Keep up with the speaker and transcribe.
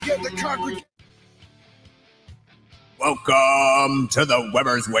get the congregation. Welcome to the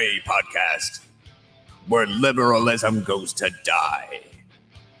Weber's Way podcast, where liberalism goes to die,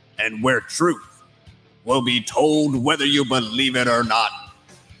 and where truth will be told whether you believe it or not.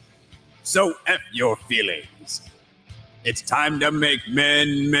 So F your feelings. It's time to make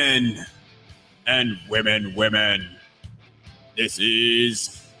men men and women women. This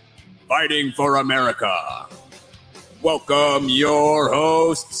is Fighting for America. Welcome your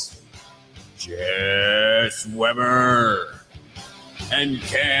hosts, Jess Weber and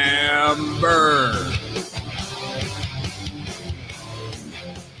Camber.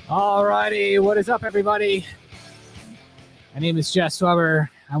 All righty, what is up, everybody? My name is Jess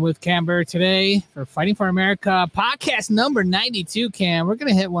Weber. I'm with Camber today for Fighting for America podcast number 92. Cam, we're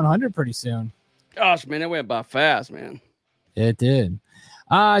gonna hit 100 pretty soon. Gosh, man, it went by fast, man. It did.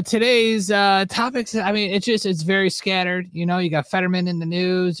 Today's topics, I mean, it's very scattered. You know, you got Fetterman in the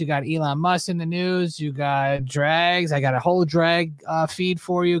news, you got Elon Musk in the news, you got drags. I got a whole drag feed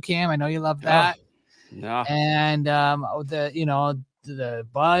for you, Cam. I know you love that. No. And the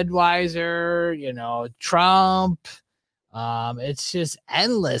Budweiser, Trump. It's just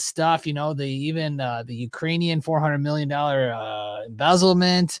endless stuff. The Ukrainian $400 million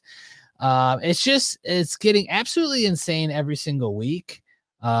embezzlement. It's getting absolutely insane every single week.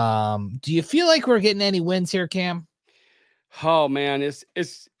 Do you feel like we're getting any wins here, Cam? Oh man,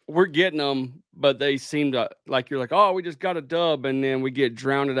 we're getting them, but they seem to you're like, oh, we just got a dub, and then we get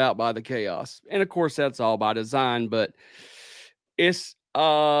drowned out by the chaos. And of course, that's all by design. But it's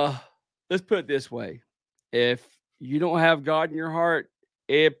let's put it this way: if you don't have God in your heart,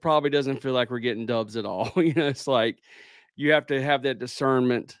 it probably doesn't feel like we're getting dubs at all. It's like you have to have that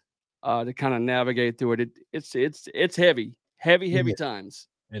discernment to kind of navigate through it. It's heavy times.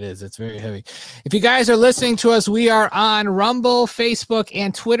 It is. It's very heavy. If you guys are listening to us, we are on Rumble, Facebook,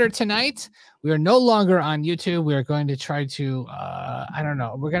 and Twitter tonight. We are no longer on YouTube. We are going to try to,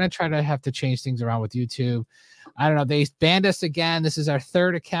 we're going to try to have to change things around with YouTube. I don't know. They banned us again. This is our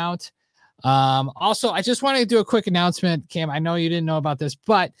third account. Also, I just wanted to do a quick announcement, Cam. I know you didn't know about this,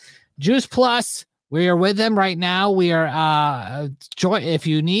 but Juice Plus, we are with them right now. We are if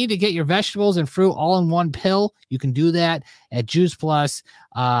you need to get your vegetables and fruit all in one pill, you can do that at Juice Plus.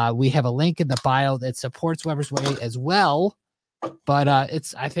 We have a link in the bio that supports Weber's Way as well. But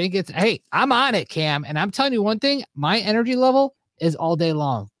hey, I'm on it, Cam, and I'm telling you one thing: my energy level is all day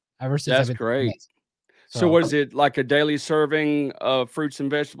long. Ever since that's great. So what is it, like a daily serving of fruits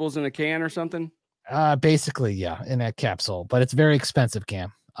and vegetables in a can or something? Basically, yeah, in a capsule, but it's very expensive,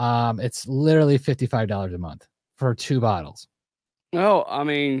 Cam. It's literally $55 a month for 2 bottles. No, I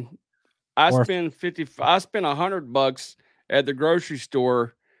mean, I spend $100 at the grocery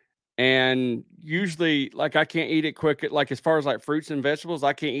store, and usually, I can't eat it quick. As far as fruits and vegetables,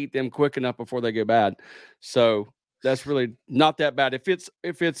 I can't eat them quick enough before they go bad. So that's really not that bad if it's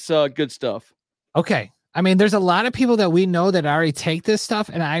good stuff. Okay. I mean, there's a lot of people that we know that already take this stuff,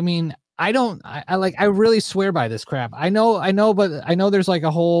 and I mean, I really swear by this crap. I know, but I know there's a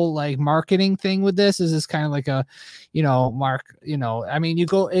whole marketing thing with this. Is this kind of I mean,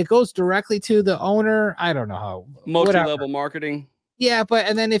 it goes directly to the owner. I don't know how multi-level marketing. Yeah,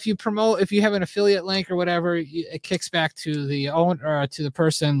 and then if you have an affiliate link or whatever, it kicks back to the owner, to the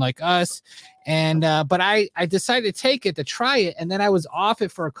person like us. And but I decided to take it to try it, and then I was off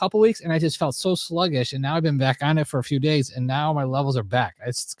it for a couple weeks, and I just felt so sluggish. And now I've been back on it for a few days, and now my levels are back.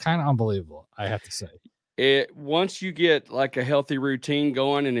 It's kind of unbelievable, I have to say. Once you get a healthy routine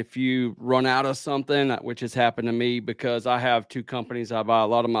going, and if you run out of something, which has happened to me because I have 2 companies I buy a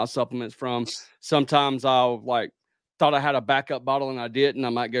lot of my supplements from. Sometimes I'll thought I had a backup bottle and I didn't. I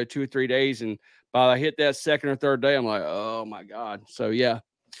might go 2 or 3 days, and by the I hit that second or third day, I'm like, oh my God. So yeah.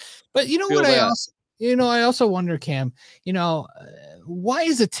 But you know what? I also wonder, Cam, why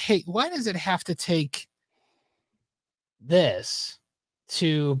does it have to take this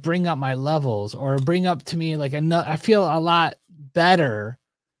to bring up my levels or bring up to me I feel a lot better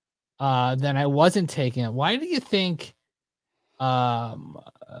than I wasn't taking it. Why do you think that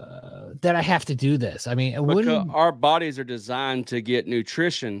I have to do this? I mean, our bodies are designed to get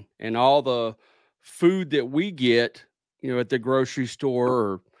nutrition, and all the food that we get, at the grocery store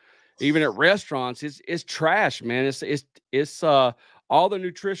or even at restaurants, it's trash, man. It's all the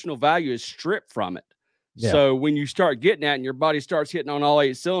nutritional value is stripped from it. Yeah. So when you start getting that and your body starts hitting on all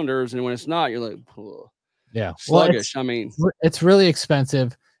 8 cylinders, and when it's not, you're like, yeah, sluggish. It's really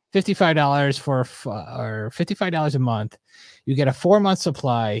expensive. $55 or $55 a month. You get a 4-month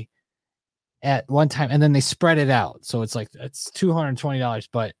supply at one time, and then they spread it out. So it's $220,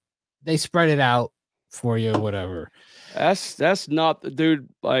 but they spread it out for you, whatever. That's not the dude.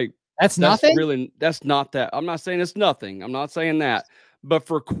 Like That's nothing. Really, that's not that. I'm not saying it's nothing. I'm not saying that. But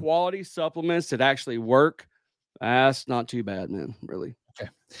for quality supplements that actually work, that's not too bad, man. Really. Okay.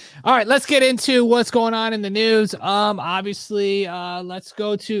 All right, let's get into what's going on in the news. Obviously, let's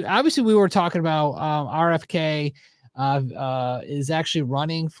go to. Obviously, we were talking about RFK is actually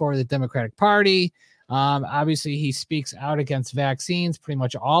running for the Democratic Party. Obviously, he speaks out against vaccines, pretty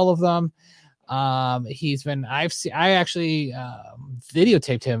much all of them. He's been. I actually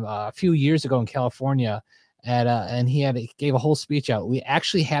videotaped him a few years ago in California, and gave a whole speech out. We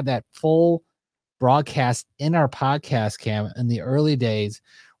actually had that full broadcast in our podcast, Cam, in the early days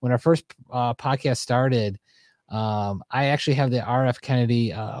when our first podcast started. I actually have the RF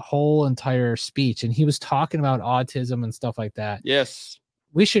Kennedy whole entire speech, and he was talking about autism and stuff like that. Yes,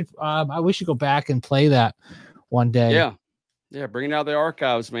 we should go back and play that one day. Yeah, bringing out the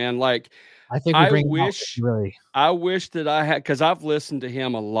archives, man. Like, I think I wish that I had, because I've listened to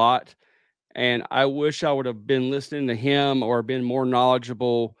him a lot, and I wish I would have been listening to him or been more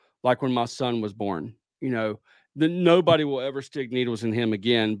knowledgeable, like when my son was born. Nobody will ever stick needles in him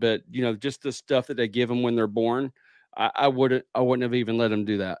again, but just the stuff that they give them when they're born, I wouldn't have even let him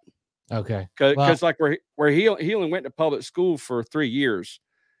do that. Okay, because like where he only went to public school for 3 years,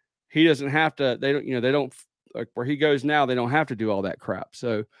 he doesn't have to. They don't like where he goes now. They don't have to do all that crap.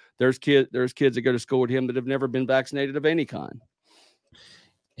 So there's kids that go to school with him that have never been vaccinated of any kind.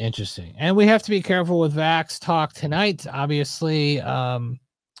 Interesting. And we have to be careful with Vax talk tonight. Obviously, well,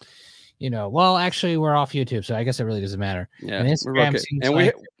 actually, we're off YouTube, so I guess it really doesn't matter. Yeah, and Instagram seems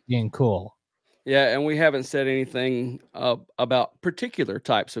like being cool. Yeah, and we haven't said anything about particular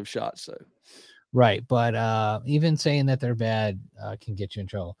types of shots, so. Right, but even saying that they're bad can get you in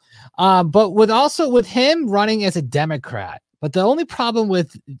trouble. But with him running as a Democrat, but the only problem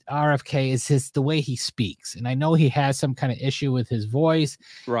with RFK is the way he speaks, and I know he has some kind of issue with his voice.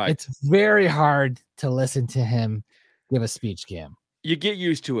 Right, it's very hard to listen to him give a speech, Cam. You get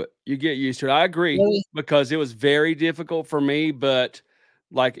used to it. I agree, really? Because it was very difficult for me, but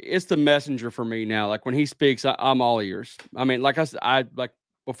like it's the messenger for me now. Like when he speaks, I'm all ears. I mean, like I said,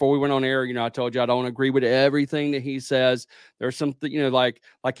 before we went on air, I told you I don't agree with everything that he says. There's something, like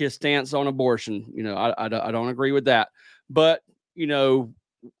his stance on abortion. I don't agree with that. But you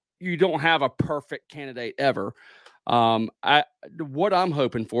don't have a perfect candidate ever. What I'm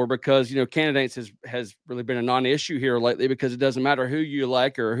hoping for, because candidates has really been a non-issue here lately, because it doesn't matter who you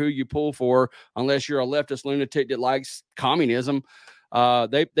like or who you pull for, unless you're a leftist lunatic that likes communism.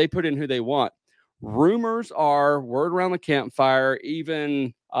 They put in who they want. Rumors are word around the campfire,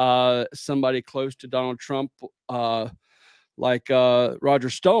 even somebody close to Donald Trump, like Roger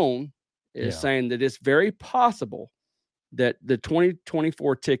Stone, is saying that it's very possible that the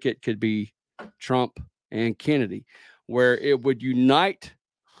 2024 ticket could be Trump and Kennedy, where it would unite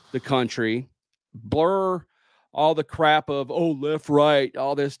the country, blur all the crap of left, right,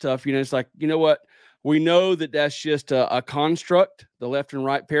 all this stuff. It's like, what? We know that that's just a construct, the left and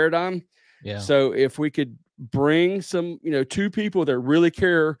right paradigm. Yeah. So if we could bring some, two people that really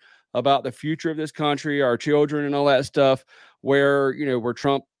care about the future of this country, our children and all that stuff, where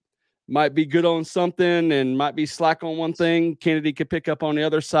Trump might be good on something and might be slack on one thing, Kennedy could pick up on the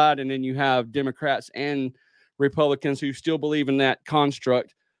other side. And then you have Democrats and Republicans who still believe in that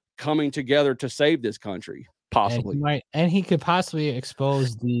construct coming together to save this country, possibly. And he could possibly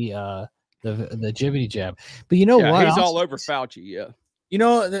expose the jibbity jab. But what? He's all over Fauci. Yeah.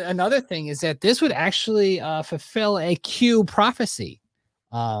 Another thing is that this would actually fulfill a Q prophecy.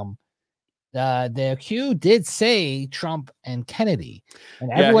 The Q did say Trump and Kennedy.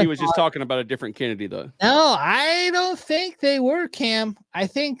 And he was just talking about a different Kennedy, though. No, I don't think they were, Cam. I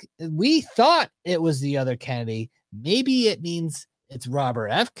think we thought it was the other Kennedy. Maybe it means it's Robert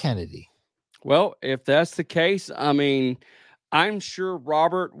F. Kennedy. Well, if that's the case, I mean, I'm sure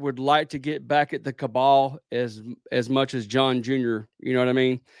Robert would like to get back at the cabal as much as John Jr. You know what I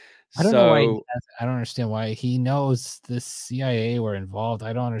mean? I don't know why. I don't understand why he knows the CIA were involved.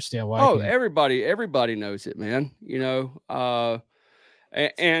 I don't understand why. Everybody knows it, man.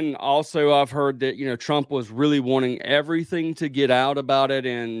 And also I've heard that Trump was really wanting everything to get out about it,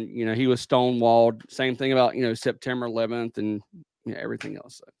 and he was stonewalled. Same thing about September 11th and everything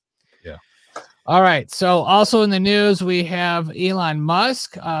else. So. Yeah. All right. So also in the news, we have Elon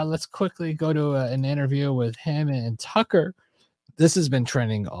Musk. Let's quickly go to an interview with him and Tucker. This has been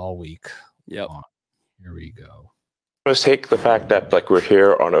trending all week. Yep. Here we go. Let's take the fact that we're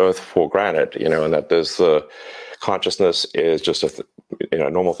here on Earth for granted, and that this consciousness is just a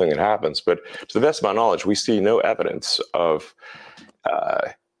normal thing that happens. But to the best of my knowledge, we see no evidence of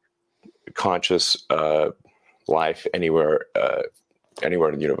conscious life anywhere in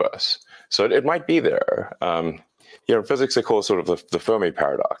the universe. So it might be there. Physics they call sort of the Fermi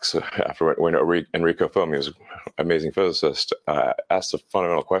paradox. After when Enrico Fermi was an amazing physicist, asked the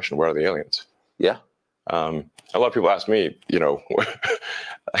fundamental question: where are the aliens? Yeah. A lot of people ask me,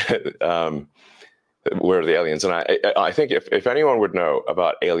 where are the aliens? And I think if anyone would know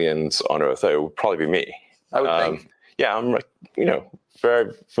about aliens on Earth, it would probably be me. I would think. Yeah, I'm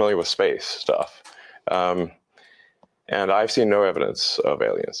very familiar with space stuff, and I've seen no evidence of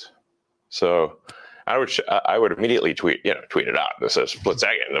aliens. So I would immediately tweet it out. This is split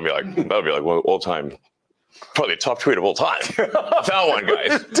second. That'd be like one of all time, probably the top tweet of all time. I found one,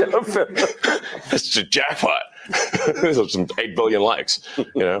 guys. It's a jackpot. There's some 8 billion likes.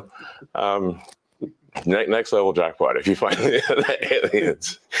 Next level jackpot if you find the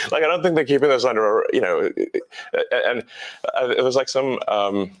aliens. Like I don't think they're keeping this under. And it was like some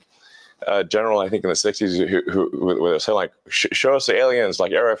general, I think in the 60s, who were saying like, show us the aliens,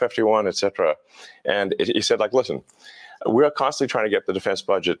 like Area 51, etc. And he said like, listen, we're constantly trying to get the defense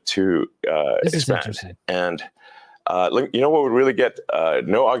budget to expand. And you know what would really get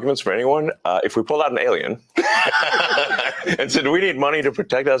no arguments for anyone? If we pulled out an alien and said, we need money to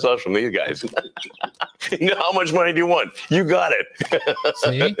protect ourselves from these guys. How much money do you want? You got it.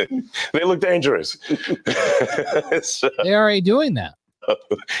 See? They look dangerous. They're already doing that.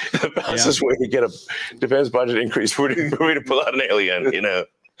 The fastest way to get a defense budget increase would be to pull out an alien,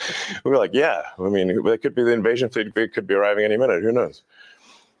 We're like, yeah. I mean, there could be the invasion fleet could be arriving any minute. Who knows?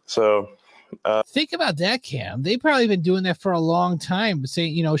 So think about that, Cam. They've probably been doing that for a long time.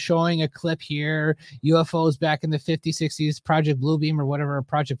 Saying, showing a clip here, UFOs back in the 50s, 60s, Project Bluebeam or whatever,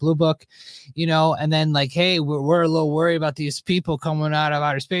 Project Blue Book, and then like, hey, we're a little worried about these people coming out of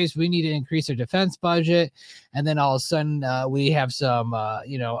outer space. We need to increase our defense budget. And then all of a sudden we have some,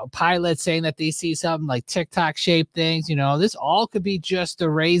 pilots saying that they see something like TikTok shaped things. This all could be just to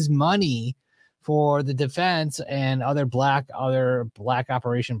raise money for the defense and other black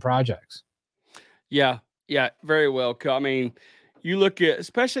operation projects. Yeah, very well. I mean, you look at,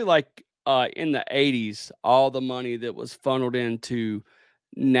 especially like in the 80s, all the money that was funneled into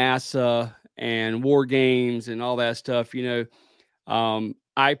NASA and war games and all that stuff.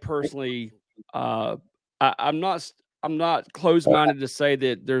 I personally, I'm not closed-minded to say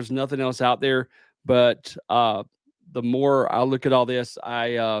that there's nothing else out there, but the more I look at all this,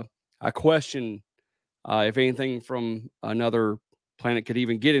 I question if anything from another planet could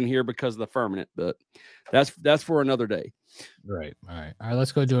even get in here because of the firmament, but that's for another day. Right. All right.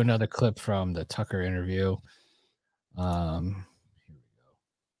 Let's go do another clip from the Tucker interview. Here we go.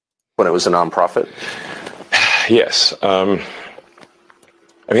 When it was a nonprofit. Yes. I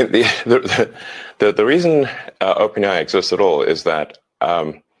mean, the reason OpenAI exists at all is that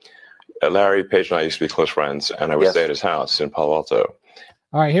Larry Page and I used to be close friends, and I would stay at his house in Palo Alto.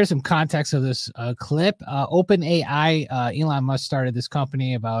 All right, here's some context of this clip. OpenAI, Elon Musk started this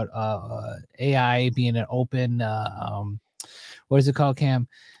company about AI being an open, what is it called, Cam?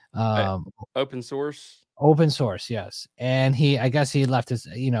 Open source. Open source, yes. And I guess he left his,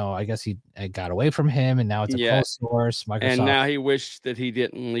 I guess he got away from him, and now it's a closed source. Microsoft. And now he wished that he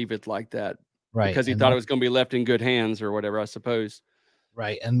didn't leave it like that. Right. Because he thought it was going to be left in good hands or whatever, I suppose.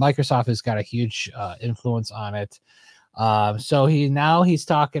 Right. And Microsoft has got a huge influence on it. So he's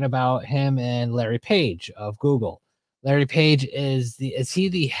talking about him and Larry Page of Google. Larry Page is he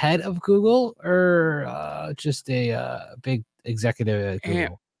the head of Google or just a big executive at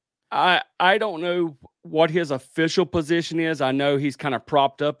Google? I don't know what his official position is. I know he's kind of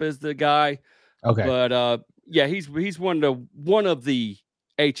propped up as the guy. Okay. But he's one of the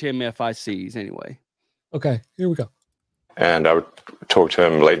HMFICs anyway. Okay, here we go. And I would talk to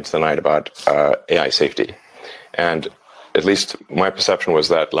him late into the night about AI safety. And at least my perception was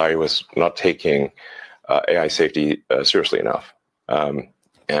that Larry was not taking AI safety seriously enough.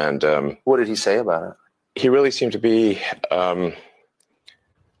 What did he say about it? He really seemed to be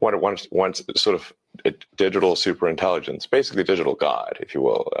one sort of digital superintelligence, basically digital God, if you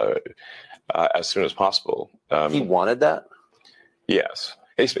will, as soon as possible. He wanted that? Yes.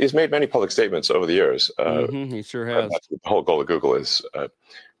 He's made many public statements over the years. He sure has. The whole goal of Google is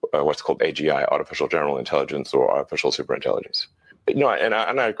what's called AGI, artificial general intelligence, or artificial superintelligence. And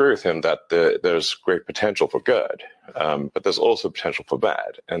I agree with him that there's great potential for good, but there's also potential for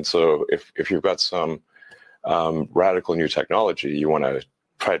bad. And so if you've got some radical new technology, you want to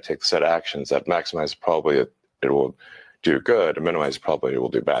try to take a set of actions that maximize the probability it will do good and minimize the probability it will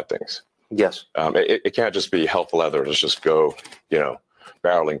do bad things. Yes. It can't just be hell for leather. Let's just go,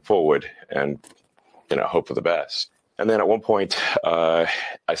 barreling forward and, hope for the best. And then at one point, I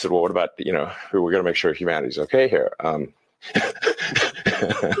said, well, what about, we're going to make sure humanity's okay here. And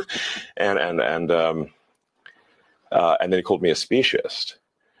then he called me a speciesist.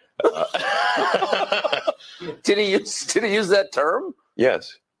 Did he use that term?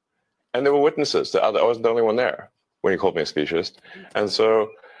 Yes. And there were witnesses. I wasn't the only one there when he called me a speciesist. And so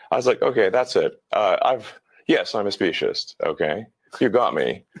I was like, okay, that's it. Yes, I'm a speciesist. Okay. You got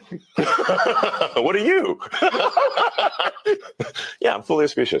me. What are you? Yeah, I'm fully a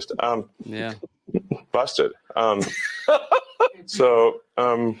speciesist. Yeah. Busted. So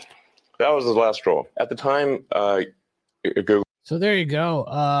that was the last straw. At the time, Google. So there you go.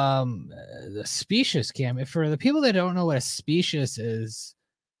 The specious cam. For the people that don't know what a specious is,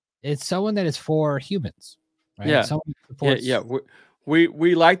 it's someone that is for humans. Right? Yeah. Someone supports... Yeah.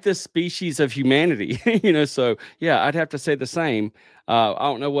 We like the species of humanity, so yeah, I'd have to say the same. I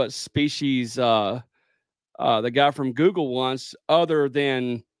don't know what species the guy from Google wants, other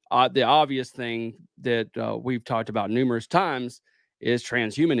than the obvious thing that we've talked about numerous times is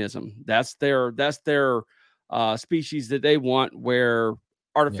transhumanism. That's their species that they want, where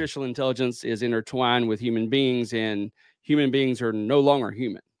artificial intelligence is intertwined with human beings, and human beings are no longer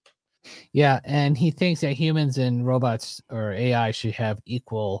human. Yeah, and he thinks that humans and robots or AI should have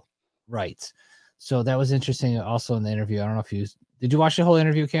equal rights. So that was interesting. Also in the interview, I don't know if did you watch the whole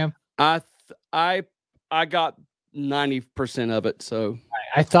interview, Cam? I got 90% of it. So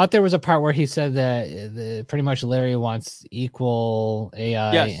I thought there was a part where he said that pretty much Larry wants equal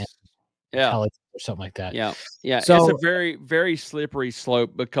AI and intelligence or something like that. Yeah. So it's a very, very slippery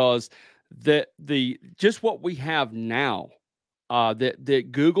slope, because the just what we have now, that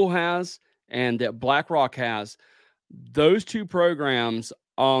Google has and that BlackRock has, those two programs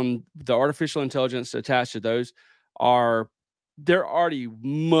on the artificial intelligence attached to those they're already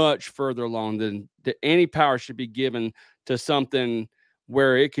much further along than any power should be given to something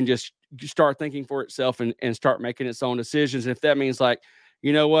where it can just start thinking for itself and start making its own decisions. If that means, like,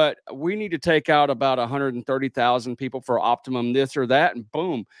 you know what, we need to take out about 130,000 people for optimum this or that, and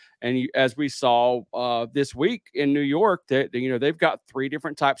boom. And as we saw this week in New York, that they've got 3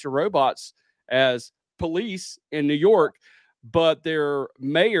 different types of robots as police in New York, but their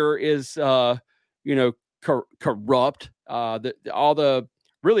mayor is corrupt. All the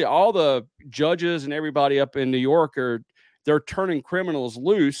judges and everybody up in New York they're turning criminals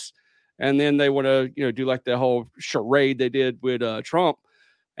loose, and then they want to do like the whole charade they did with Trump.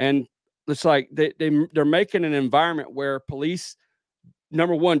 And it's like they're making an environment where police,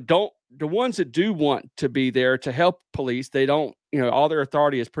 number one, the ones that do want to be there to help police, they don't, all their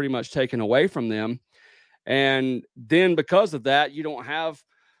authority is pretty much taken away from them. And then because of that, you don't have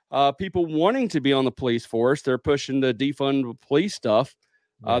people wanting to be on the police force. They're pushing the defund the police stuff.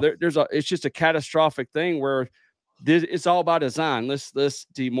 It's just a catastrophic thing where it's all by design. Let's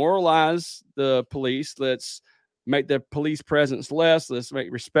demoralize the police. Let's make the police presence less. Let's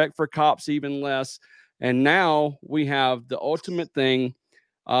make respect for cops even less. And now we have the ultimate thing,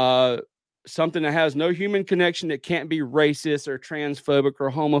 something that has no human connection, that can't be racist or transphobic or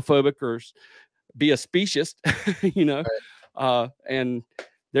homophobic or be a speciesist, and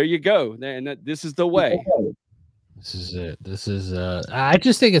there you go. And this is the way. This is it. I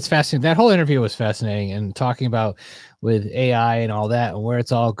just think it's fascinating. That whole interview was fascinating, and talking about with AI and all that and where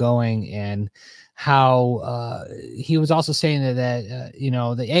it's all going, and how he was also saying that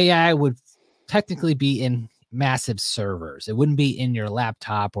the AI would technically be in massive servers. It wouldn't be in your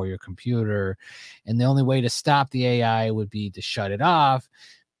laptop or your computer, and the only way to stop the AI would be to shut it off.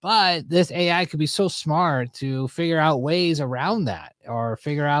 But this AI could be so smart to figure out ways around that, or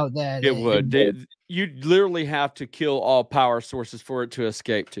figure out that it would. You'd literally have to kill all power sources for it to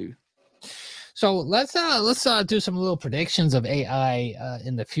escape to. So let's do some little predictions of AI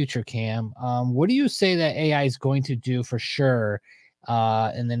in the future, Cam. What do you say that AI is going to do for sure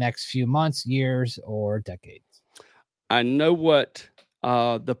in the next few months, years, or decades? I know what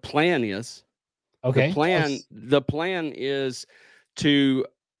the plan is. Okay. The plan is to,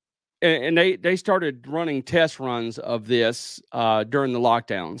 and they started running test runs of this during the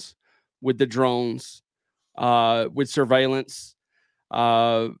lockdowns with the drones, with surveillance,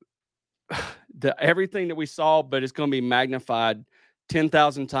 everything that we saw, but it's going to be magnified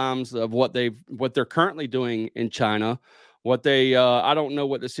 10,000 times of what they're currently doing in China. I don't know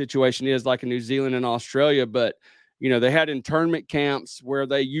what the situation is like in New Zealand and Australia, but they had internment camps where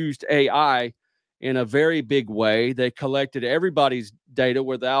they used AI in a very big way. They collected everybody's data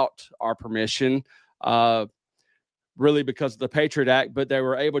without our permission, really because of the Patriot Act, but they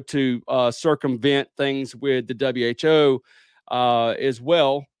were able to circumvent things with the WHO as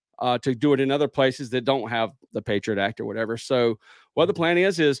well, to do it in other places that don't have the Patriot Act or whatever. So what the plan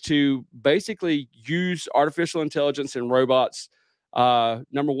is to basically use artificial intelligence and robots.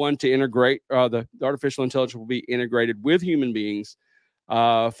 Number one, to integrate the artificial intelligence will be integrated with human beings.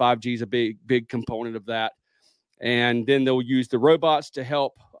 5G is a big component of that. And then they'll use the robots to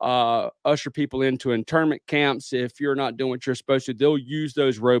help usher people into internment camps. If you're not doing what you're supposed to, they'll use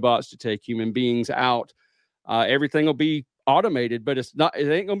those robots to take human beings out. Everything will be automated, but it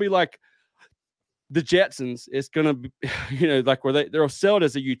ain't going to be like the Jetsons. It's going to be, like where they'll sell it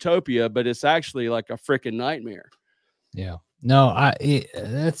as a utopia, but it's actually like a freaking nightmare. Yeah. No,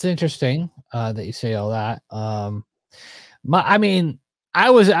 that's interesting that you say all that. I'm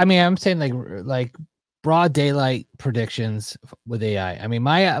saying like broad daylight predictions with AI. I mean,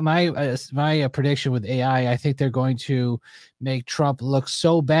 my prediction with AI, I think they're going to make Trump look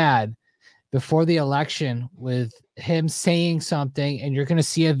so bad before the election with him saying something, and you're going to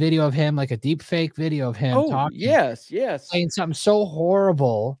see a video of him, like a deep fake video of him talking. Yes. Saying something so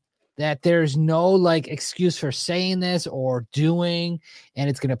horrible that there's no like excuse for saying this or doing, and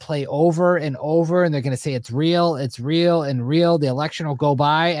it's going to play over and over, and they're going to say it's real. The election will go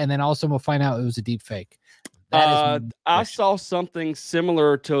by, and then also we'll find out it was a deep fake. I saw something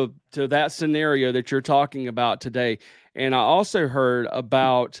similar to that scenario that you're talking about today. And I also heard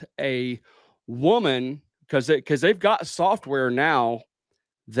about a woman, because they've got software now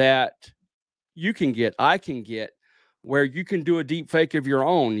that I can get, where you can do a deep fake of your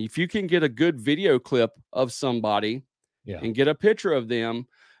own. If you can get a good video clip of somebody and get a picture of them,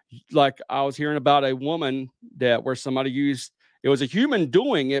 like I was hearing about a woman where somebody used, it was a human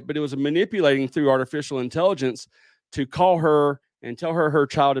doing it, but it was manipulating through artificial intelligence to call her and tell her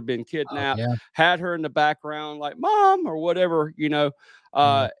child had been kidnapped, had her in the background like mom or whatever,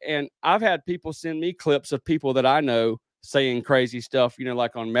 and I've had people send me clips of people that I know saying crazy stuff,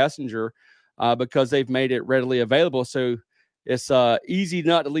 like on Messenger, because they've made it readily available. So it's easy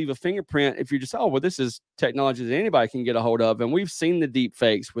not to leave a fingerprint if you just, this is technology that anybody can get a hold of. And we've seen the deep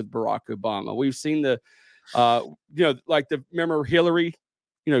fakes with Barack Obama. We've seen the, remember Hillary,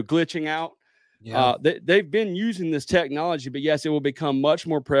 glitching out. Yeah. They've been using this technology, but yes, it will become much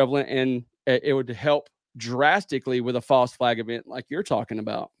more prevalent, and it would help drastically with a false flag event like you're talking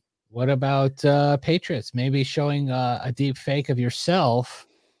about. What about Patriots? Maybe showing a deep fake of yourself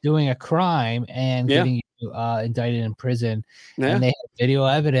doing a crime and getting you indicted in prison. Yeah. And they have video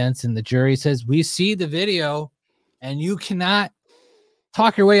evidence, and the jury says, we see the video, and you cannot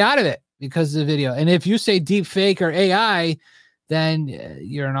talk your way out of it because of the video. And if you say deep fake or AI, then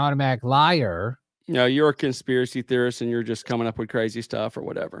you're an automatic liar. You're a conspiracy theorist, and you're just coming up with crazy stuff or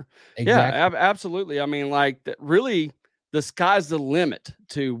whatever. Exactly. Yeah, absolutely. I mean, really, the sky's the limit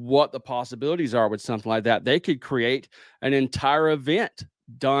to what the possibilities are with something like that. They could create an entire event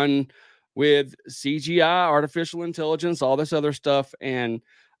done with CGI, artificial intelligence, all this other stuff, and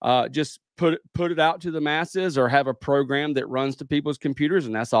just put it out to the masses, or have a program that runs to people's computers,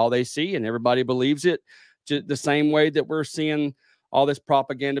 and that's all they see, and everybody believes it. Just the same way that we're seeing all this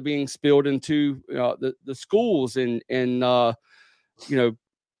propaganda being spilled into the schools, and the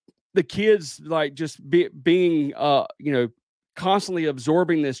kids just being constantly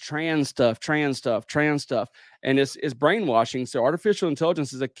absorbing this trans stuff, and it's brainwashing. So artificial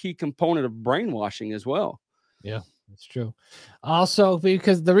intelligence is a key component of brainwashing as well. Yeah. That's true. Also,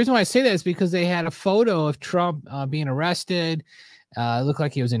 because the reason why I say that is because they had a photo of Trump being arrested. It looked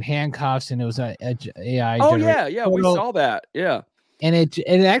like he was in handcuffs, and it was an AI. Oh yeah, we saw that. Yeah, and it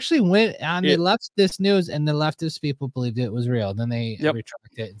actually went on the leftist news, and the leftist people believed it was real. Then they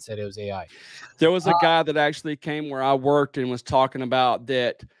retracted it and said it was AI. There was a guy that actually came where I worked and was talking about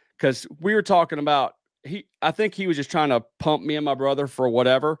that, because we were talking about I think he was just trying to pump me and my brother for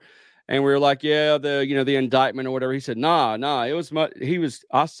whatever. And we were like, the indictment or whatever. He said, nah, it was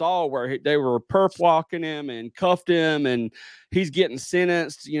I saw where they were perp walking him and cuffed him, and he's getting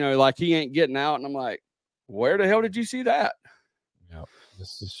sentenced, like he ain't getting out. And I'm like, where the hell did you see that? No,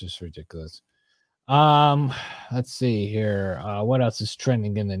 this is just ridiculous. Let's see here. What else is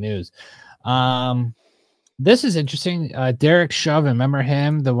trending in the news? This is interesting. Derek Chauvin, remember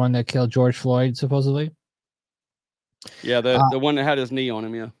him? The one that killed George Floyd, supposedly? Yeah, the one that had his knee on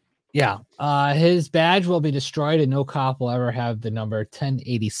him, yeah. Yeah, his badge will be destroyed, and no cop will ever have the number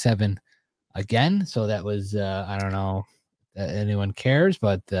 1087 again. So that was, I don't know if anyone cares,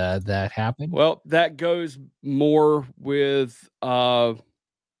 but that happened. Well, that goes more with the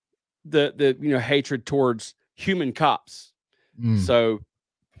hatred towards human cops. So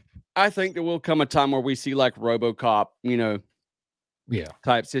I think there will come a time where we see like RoboCop,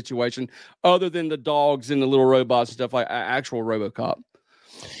 type situation, other than the dogs and the little robots and stuff, like actual RoboCop.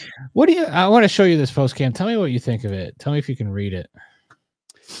 I want to show you this post, Cam. Tell me what you think of it. Tell me if you can read it.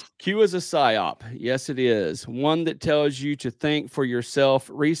 Q is a psyop. Yes, it is. One that tells you to think for yourself,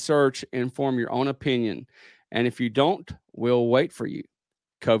 research, and form your own opinion. And if you don't, we'll wait for you.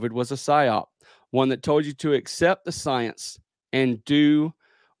 COVID was a psyop. One that told you to accept the science and do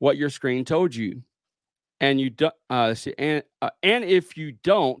what your screen told you. And you do, and if you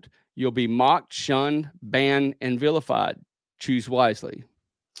don't, you'll be mocked, shunned, banned, and vilified. Choose wisely.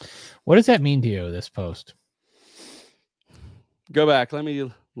 What does that mean to you, this post? Go back. Let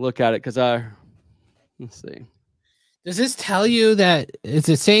me look at it because let's see. Does this tell you that, is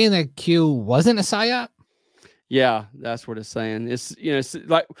it saying that Q wasn't a psyop? Yeah, that's what it's saying. It's, it's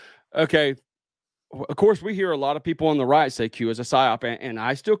like, okay, of course, we hear a lot of people on the right say Q is a psyop, and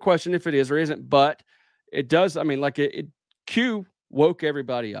I still question if it is or isn't, but it does. I mean, like Q woke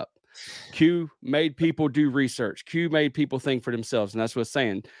everybody up. Q made people do research. Q made people think for themselves, and that's what it's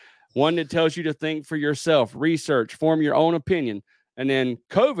saying. One that tells you to think for yourself, research, form your own opinion. And then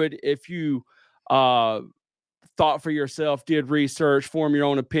COVID, if you thought for yourself, did research, form your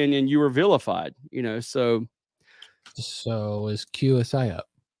own opinion, you were vilified, so. So is Q a psyop?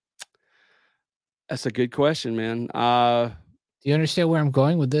 That's a good question, man. Do you understand where I'm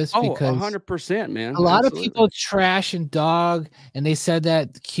going with this? Because 100%, man. A lot of people trash and dog, and they said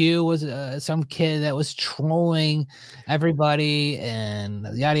that Q was some kid that was trolling everybody and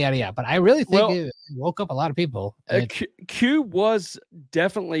yada, yada, yada. But I really think it woke up a lot of people. Q was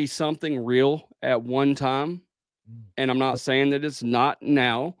definitely something real at one time, and I'm not saying that it's not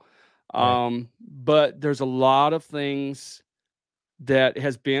now, right. But there's a lot of things that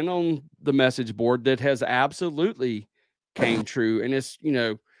has been on the message board that has absolutely came true, and it's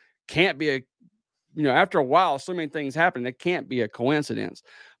can't be after a while so many things happen, it can't be a coincidence.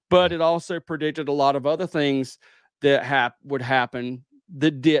 But it also predicted a lot of other things that would happen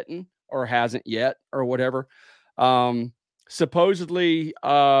that didn't or hasn't yet or whatever. Supposedly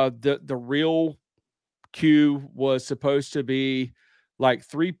the real Q was supposed to be like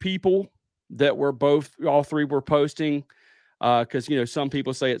 3 people that were all 3 were posting, because some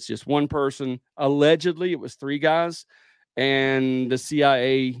people say it's just one person. Allegedly it was 3 guys. And the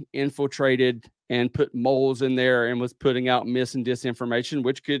CIA infiltrated and put moles in there and was putting out mis and disinformation,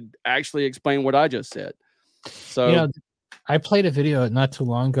 which could actually explain what I just said. So, I played a video not too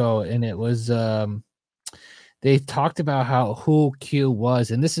long ago, and it was they talked about who Q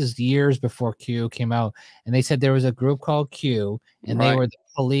was, and this is years before Q came out. And they said there was a group called Q, and they were the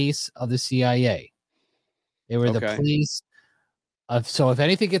police of the CIA. They were the police. So if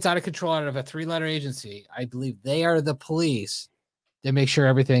anything gets out of control out of a 3-letter agency, I believe they are the police that make sure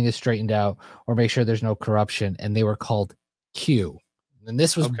everything is straightened out or make sure there's no corruption. And they were called Q. And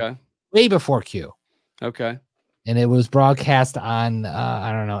this was way before Q. Okay. And it was broadcast on,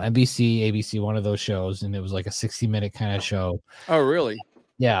 I don't know, NBC, ABC, one of those shows. And it was like a 60-minute kind of show. Oh, really?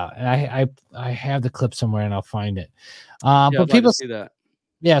 Yeah. And I have the clip somewhere and I'll find it. But people like to see that.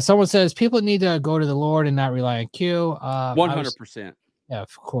 Yeah, someone says people need to go to the Lord and not rely on Q. 100%. Yeah,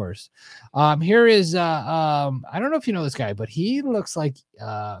 of course. Here is I don't know if you know this guy, but he looks like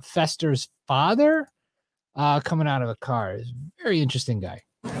Fester's father coming out of a car. He's a very interesting guy.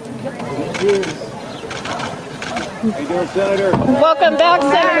 How you doing, Senator? Welcome back,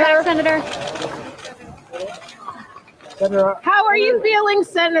 Senator. Senator, how are you feeling,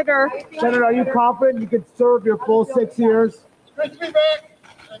 Senator? Senator, are you confident you can serve your full 6 years? Great to be back.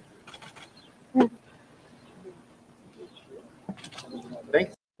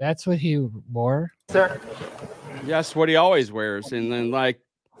 Thanks. That's what he wore, sir. That's what he always wears, and then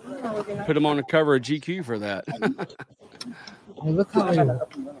put him on the cover of GQ for that. Hey, look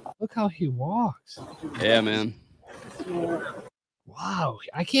how he walks. Yeah, man. Wow,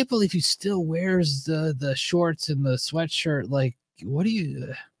 I can't believe he still wears the shorts and the sweatshirt. Like, what do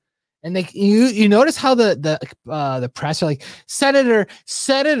you? And you notice how the press are like, Senator,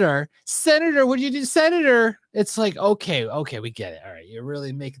 what do you do, Senator? It's like, okay, we get it. All right, you're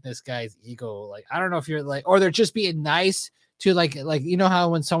really making this guy's ego, like, I don't know if you're like, or they're just being nice to like how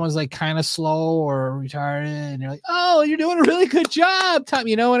when someone's like kind of slow or retarded, and you're like, oh, you're doing a really good job, Tom.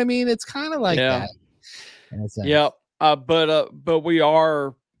 You know what I mean? It's kind of like that. Yeah. But we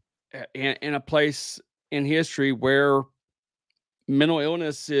are in a place in history where mental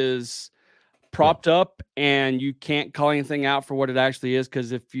illness is propped up and you can't call anything out for what it actually is,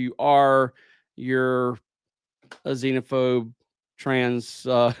 because if you are, you're a xenophobe,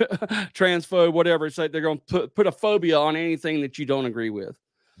 transphobe, whatever. It's like they're going to put a phobia on anything that you don't agree with.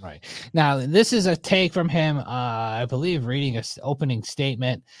 Right. Now, this is a take from him, I believe, reading an opening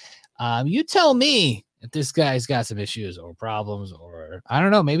statement. You tell me, if this guy's got some issues or problems, or I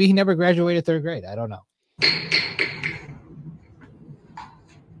don't know, maybe he never graduated third grade. I don't know.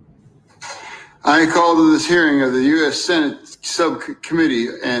 I call to this hearing of the U.S. Senate Subcommittee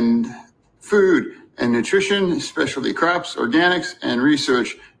on Food and Nutrition, Specialty Crops, Organics, and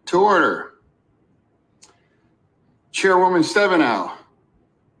Research to order. Chairwoman Stabenow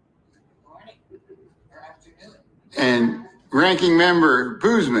and Ranking Member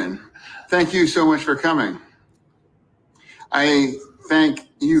Boozman, thank you so much for coming. I thank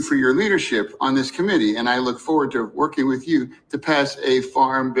you for your leadership on this committee, and I look forward to working with you to pass a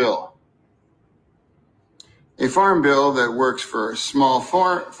farm bill. A farm bill that works for small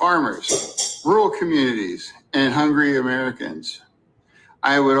farmers, rural communities, and hungry Americans.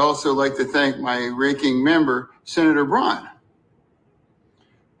 I would also like to thank my ranking member, Senator Braun.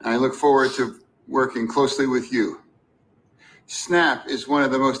 I look forward to working closely with you. SNAP is one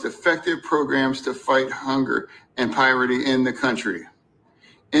of the most effective programs to fight hunger and poverty in the country.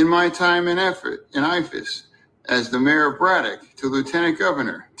 In my time and effort in IFAS, as the mayor of Braddock to lieutenant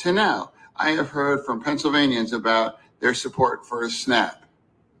governor to now, I have heard from Pennsylvanians about their support for SNAP.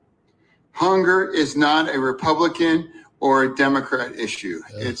 Hunger is not a Republican or a Democrat issue.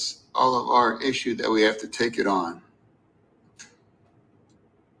 It's all of our issue that we have to take it on.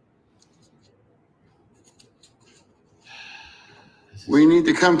 We need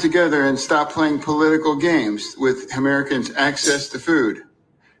to come together and stop playing political games with Americans' access to food.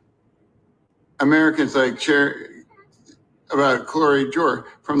 Americans like about Corey Jor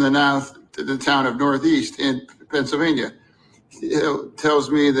from the north to the town of Northeast in Pennsylvania. It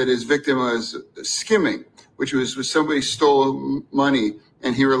tells me that his victim was skimming, which was when somebody stole money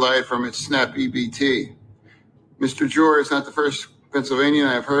and he relied from its SNAP EBT. Mr. Jor is not the first Pennsylvanian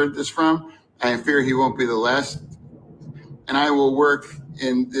I've heard this from. I fear he won't be the last. And I will work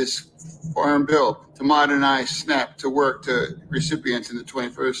in this farm bill to modernize SNAP to work to recipients in the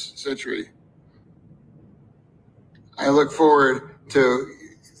 21st century. I look forward to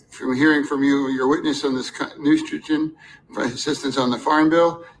hearing from you, your witness on this nutrition assistance on the farm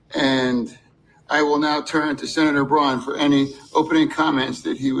bill. And I will now turn to Senator Braun for any opening comments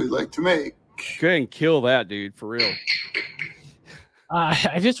that he would like to make. Go ahead and kill that dude for real.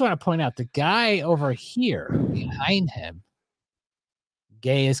 I just want to point out the guy over here behind him,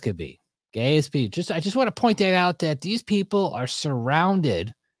 gay as could be. Gay as could be. I just want to point that out that these people are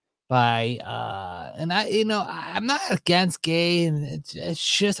surrounded by and I'm not against gay, and it's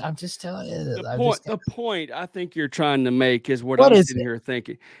just I'm just telling you the point I think you're trying to make is what I'm sitting here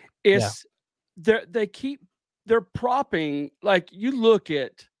thinking is they're propping, like, you look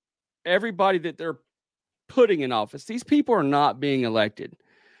at everybody that they're putting in office. These people are not being elected.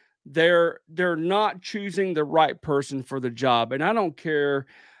 They're not choosing the right person for the job. And I don't care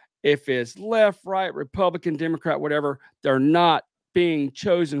if it's left, right, Republican, Democrat, whatever, they're not being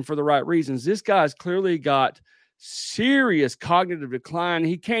chosen for the right reasons. This guy's clearly got serious cognitive decline.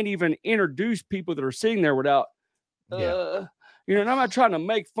 He can't even introduce people that are sitting there without, and I'm not trying to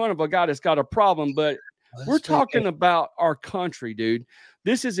make fun of a guy that's got a problem, but we're talking about our country, dude.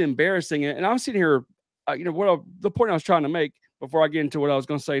 This is embarrassing. And I'm sitting here, the point I was trying to make before I get into what I was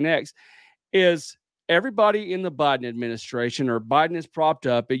going to say next is everybody in the Biden administration or Biden is propped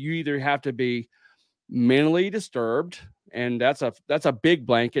up, but you either have to be mentally disturbed, and that's a big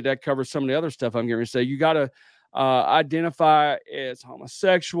blanket that covers some of the other stuff I'm going to say. You got to identify as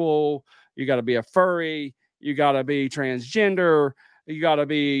homosexual. You got to be a furry. You got to be transgender. You got to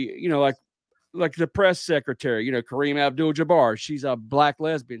be, like the press secretary, Kareem Abdul-Jabbar. She's a black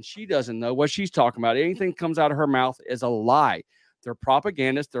lesbian. She doesn't know what she's talking about. Anything comes out of her mouth is a lie. They're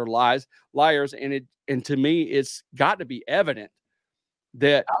propagandists. They're liars. And to me, it's got to be evident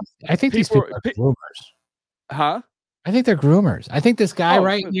that I think these people are groomers. Huh? I think they're groomers. I think this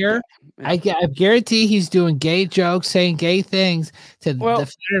guy here, I guarantee he's doing gay jokes, saying gay things to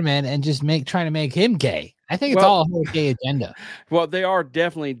the Fetterman and just trying to make him gay. I think it's all a whole gay agenda. Well, they are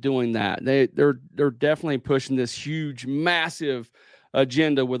definitely doing that. They're definitely pushing this huge, massive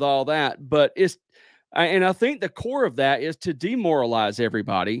agenda with all that. But I think the core of that is to demoralize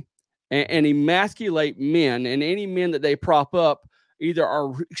everybody and emasculate men, and any men that they prop up either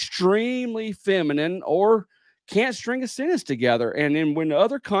are extremely feminine or can't string a sentence together. And then when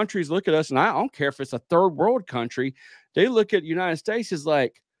other countries look at us, and I don't care if it's a third world country, they look at the United States as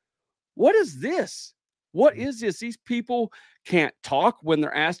like, what is this? What is this? These people can't talk when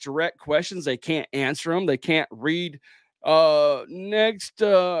they're asked direct questions. They can't answer them. They can't read. Next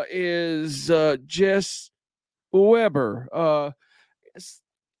is Jess Weber.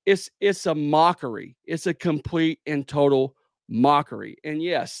 It's a mockery. It's a complete and total mockery. And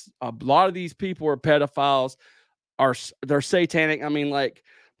yes, a lot of these people are pedophiles, they're satanic. I mean, like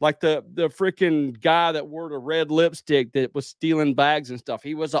the freaking guy that wore the red lipstick that was stealing bags and stuff.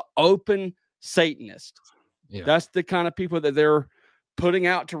 He was an open Satanist. Yeah. That's the kind of people that they're putting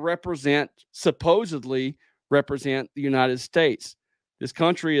out to supposedly represent the United States. This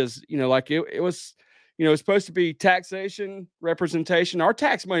country is, like it was, it's supposed to be taxation, representation. Our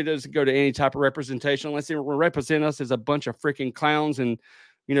tax money doesn't go to any type of representation unless they represent us as a bunch of freaking clowns. And,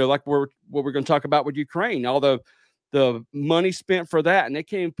 like what we're going to talk about with Ukraine, all the money spent for that. And they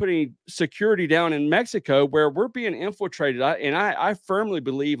came putting security down in Mexico where we're being infiltrated. I firmly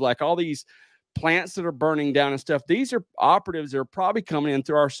believe, like, all these plants that are burning down and stuff, these are operatives that are probably coming in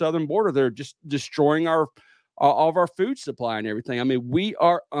through our southern border. They're just destroying all of our food supply and everything. I mean, we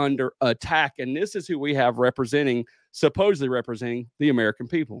are under attack, and this is who we have supposedly representing the American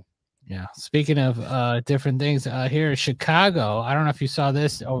people. Yeah. Speaking of different things, here in Chicago, I don't know if you saw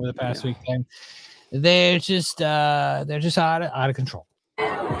this over the past weekend. They're just out of control.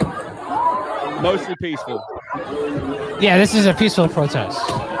 Mostly peaceful. Yeah, this is a peaceful protest.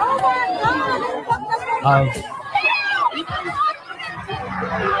 I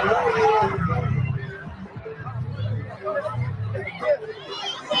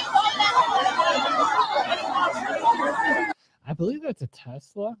believe that's a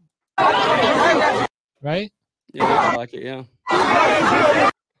Tesla, right? Yeah, like it. Yeah,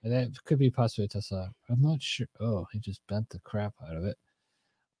 that could be possibly a Tesla. I'm not sure. Oh, he just bent the crap out of it.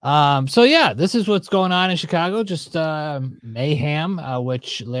 So yeah, this is what's going on in Chicago. Just mayhem,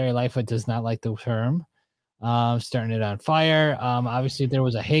 which Larry Lightfoot does not like the term. Starting it on fire. Obviously there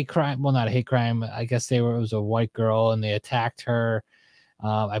was a hate crime. Well, not a hate crime. I guess it was a white girl and they attacked her.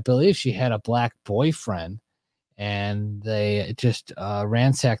 I believe she had a black boyfriend, and they just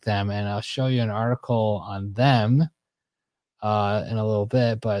ransacked them. And I'll show you an article on them in a little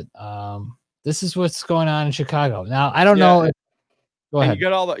bit. But this is what's going on in Chicago. Now, I don't know. Go ahead. You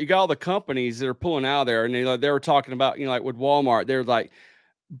got all the companies that are pulling out there, and they were talking about, like with Walmart, they're like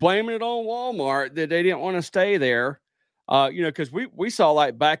blaming it on Walmart that they didn't want to stay there. Because we saw,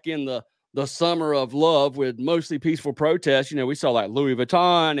 like, back in the summer of love with mostly peaceful protests, we saw like Louis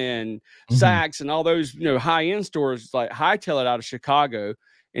Vuitton and Saks and all those, high-end stores like hightail it out of Chicago.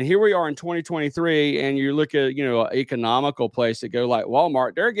 And here we are in 2023, and you look at, an economical place to go like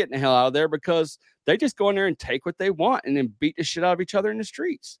Walmart, they're getting the hell out of there because they just go in there and take what they want and then beat the shit out of each other in the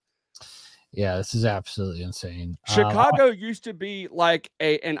streets. Yeah, this is absolutely insane. Chicago used to be like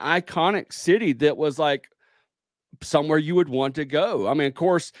an iconic city that was like somewhere you would want to go. I mean, of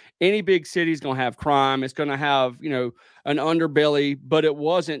course, any big city is going to have crime. It's going to have, an underbelly, but it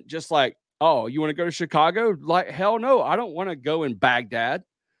wasn't just like, oh, you want to go to Chicago? Like, hell no, I don't want to go in Baghdad.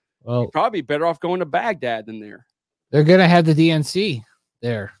 Well, you're probably better off going to Baghdad than there. They're going to have the DNC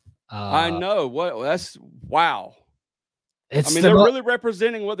there. I know. That's wow. They're really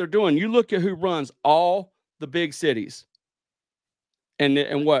representing what they're doing. You look at who runs all the big cities.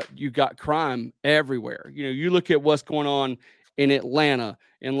 And what you got crime everywhere. You look at what's going on in Atlanta,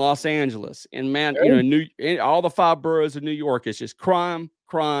 in Los Angeles, in all the 5 boroughs of New York. It's just crime.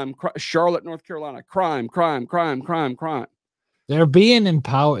 Charlotte, North Carolina, crime. They're being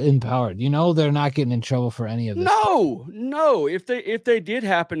empowered. They're not getting in trouble for any of this. No. If they did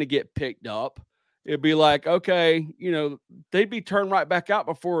happen to get picked up, it'd be like, okay, they'd be turned right back out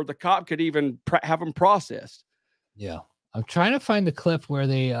before the cop could even have them processed. Yeah. I'm trying to find the clip where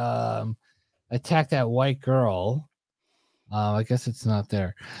they attacked that white girl. I guess it's not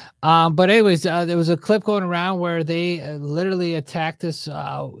there. But anyways, there was a clip going around where they literally attacked this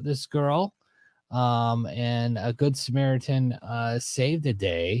girl. And a good Samaritan saved the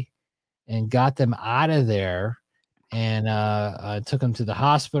day and got them out of there and took them to the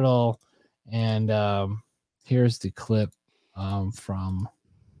hospital. And here's the clip from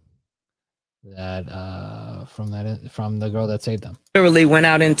the girl that saved them. Literally went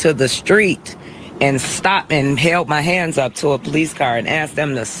out into the street and stopped and held my hands up to a police car and asked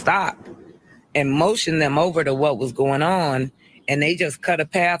them to stop and motioned them over to what was going on. And they just cut a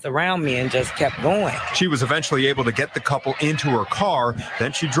path around me and just kept going. She was eventually able to get the couple into her car.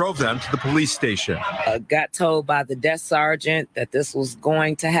 Then she drove them to the police station. Got told by the desk sergeant that this was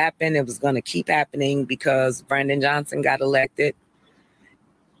going to happen. It was going to keep happening because Brandon Johnson got elected.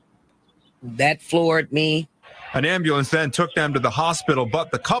 That floored me. An ambulance then took them to the hospital,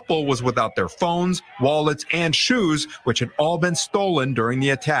 but the couple was without their phones, wallets, and shoes, which had all been stolen during the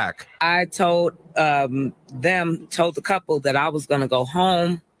attack. I told the couple that I was going to go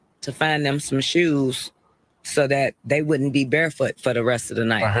home to find them some shoes so that they wouldn't be barefoot for the rest of the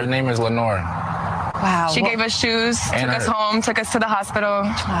night. Her name is Lenore. Wow. She gave us shoes, took us home, took us to the hospital.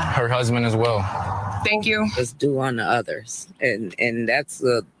 Her husband as well. Thank you. Just do unto others. And that's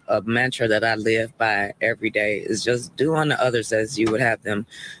a mantra that I live by every day, is just do unto others as you would have them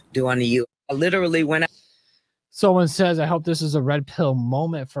do unto you. I literally went out. Someone says, I hope this is a red pill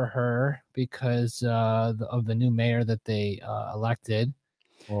moment for her because of the new mayor that they elected.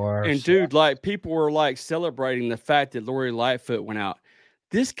 And dude, like people were like celebrating the fact that Lori Lightfoot went out.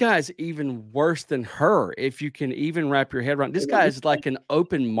 This guy's even worse than her. If you can even wrap your head around, this guy is like an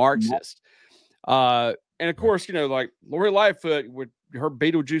open Marxist. And of course, you know, like Lori Lightfoot with her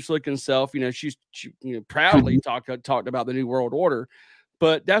Beetlejuice looking self, you know, she proudly talked about the New World Order.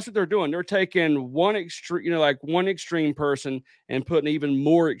 But that's what they're doing. They're taking one extreme, you know, like one extreme person and putting an even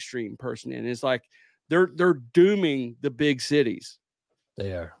more extreme person in. It's like they're dooming the big cities.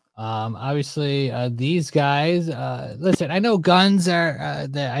 They are. Obviously, these guys. Listen, I know guns are.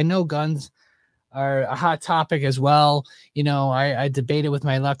 Guns are a hot topic as well. You know, I debated with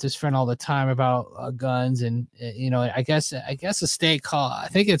my leftist friend all the time about guns, and you know, I guess a state called, I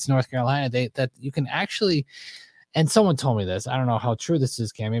think it's North Carolina, that you can actually. And someone told me this. I don't know how true this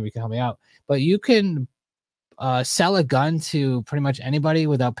is, Cam. Maybe you can help me out. But you can sell a gun to pretty much anybody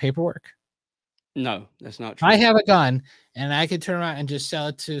without paperwork. No, that's not true. I have a gun, and I could turn around and just sell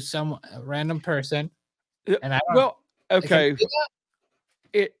it to some random person. And okay.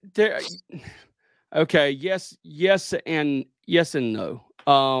 Okay. Yes, and no.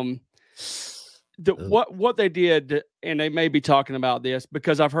 What they did, and they may be talking about this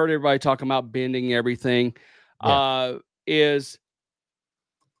because I've heard everybody talking about bending everything. Is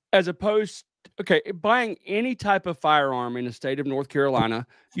as opposed. Okay, buying any type of firearm in the state of North Carolina,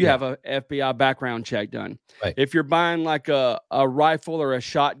 you have a FBI background check done. Right. If you're buying like a rifle or a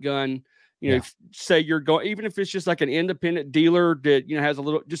shotgun, you know, say you're going, even if it's just like an independent dealer that, you know, has a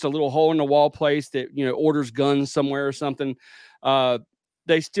little hole in the wall place that, you know, orders guns somewhere or something,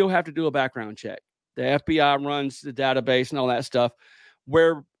 they still have to do a background check. The FBI runs the database and all that stuff.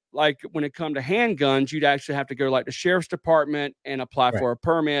 Where like when it comes to handguns, you'd actually have to go like the sheriff's department and apply for a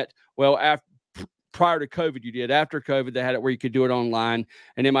permit. Well, prior to COVID, you did. After COVID, they had it where you could do it online,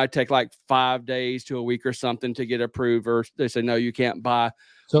 and it might take like 5 days to a week or something to get approved. Or they say, no, you can't buy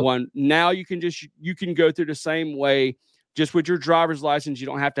one. Now you can go through the same way, just with your driver's license. You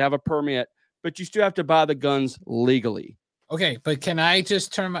don't have to have a permit, but you still have to buy the guns legally. Okay, but can I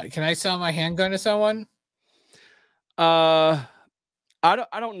just can I sell my handgun to someone? I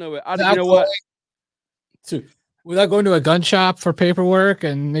don't know it. You know what? Without going to a gun shop for paperwork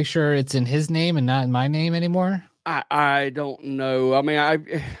and make sure it's in his name and not in my name anymore? I don't know. I mean,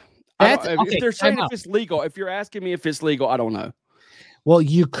 if they're saying if it's legal, if you're asking me if it's legal, I don't know. Well,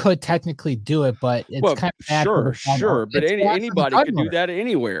 you could technically do it, but it's kind of bad. Sure. But anybody could do that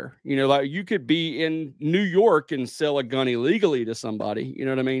anywhere. You know, like you could be in New York and sell a gun illegally to somebody. You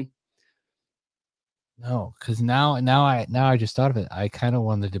know what I mean? No, because now I just thought of it. I kind of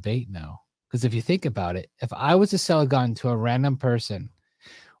won the debate now. Because if you think about it, if I was to sell a gun to a random person,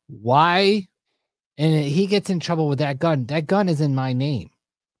 why? And he gets in trouble with that gun is in my name.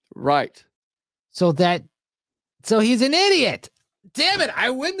 Right. So he's an idiot. Damn it. I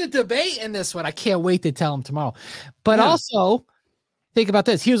win the debate in this one. I can't wait to tell him tomorrow. But also, think about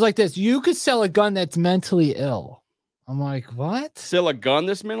this. He was like this. You could sell a gun that's mentally ill. I'm like, what? Sell a gun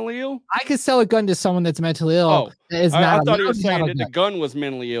that's mentally ill? I could sell a gun to someone that's mentally ill. I thought he was saying that the gun was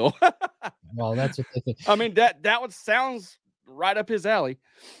mentally ill. Well, that's what they think. I mean, that sounds right up his alley.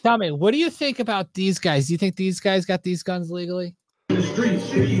 Tell me, what do you think about these guys? Do you think these guys got these guns legally? In the street,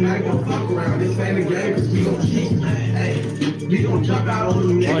 shit, you not gonna fuck around. This ain't a game, cause we gon' cheat. Hey, we gon' jump out on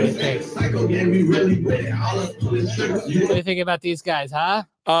them niggas. Psycho game, we really with it. All us pulling triggers. What do you think about these guys, huh?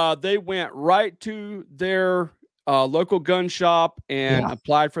 They went right to their local gun shop and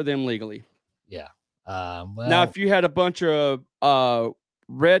applied for them legally. Yeah. Now, if you had a bunch of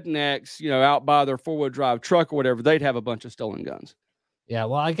rednecks, you know, out by their 4-wheel drive truck or whatever, they'd have a bunch of stolen guns. Yeah.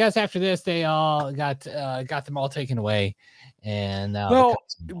 Well, I guess after this, they all got them all taken away. And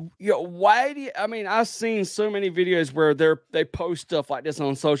why do you, I mean, I've seen so many videos where they post stuff like this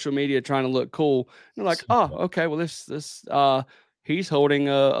on social media trying to look cool. And they're like, okay, well, this he's holding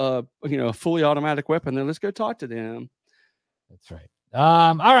a fully automatic weapon. Then let's go talk to them. That's right.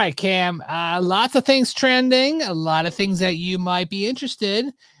 All right, Cam. Lots of things trending. A lot of things that you might be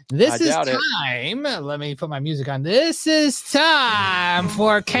interested. This is time. Let me put my music on. This is time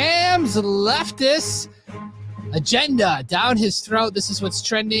for Cam's leftist agenda down his throat. This is what's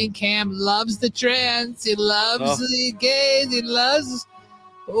trending. Cam loves the trans. He loves the gays. He loves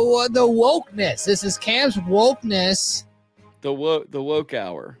The wokeness. This is Cam's wokeness. The woke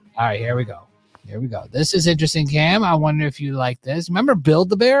hour. All right, here we go. This is interesting, Cam. I wonder if you like this. Remember Build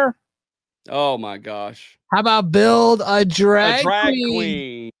the Bear? Oh my gosh. How about Build a Drag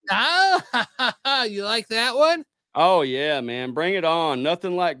Queen? Ah, you like that one? Oh yeah, man. Bring it on.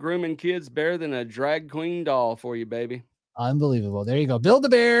 Nothing like grooming kids better than a drag queen doll for you, baby. Unbelievable. There you go. Build a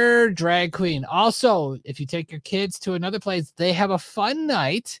Bear, drag queen. Also, if you take your kids to another place, they have a fun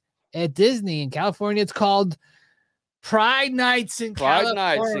night at Disney in California. It's called Pride Nights in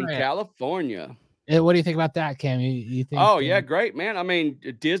California. What do you think about that, Cam? You think? Oh yeah, great, man. I mean,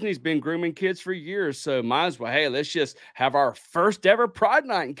 Disney's been grooming kids for years, so might as well. Hey, let's just have our first ever Pride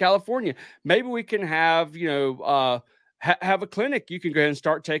Night in California. Maybe we can have, have a clinic. You can go ahead and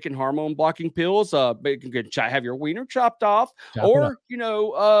start taking hormone blocking pills. But you can have your wiener chopped off, or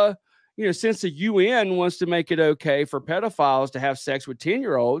since the UN wants to make it okay for pedophiles to have sex with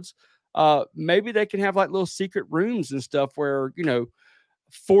 10-year-olds, maybe they can have like little secret rooms and stuff where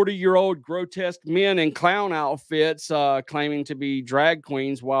 40-year-old grotesque men in clown outfits claiming to be drag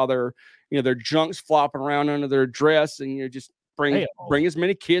queens while their junk's flopping around under their dress, and just bring as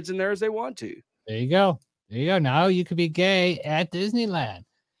many kids in there as they want to. There you go. Now you could be gay at Disneyland.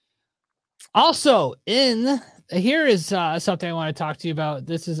 Also, here is something I want to talk to you about.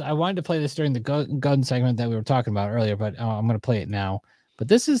 I wanted to play this during the gun segment that we were talking about earlier, but I'm going to play it now. But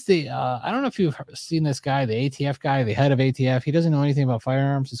this is I don't know if you've seen this guy, the ATF guy, the head of ATF. He doesn't know anything about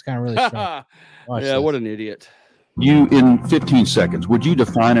firearms. It's kind of really strange. Yeah, what an idiot. You, in 15 seconds, would you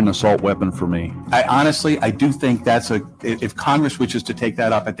define an assault weapon for me? I do think if Congress wishes to take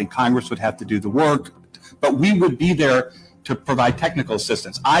that up, I think Congress would have to do the work, but we would be there to provide technical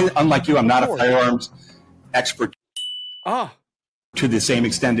assistance. Unlike you, I'm not a firearms expert to the same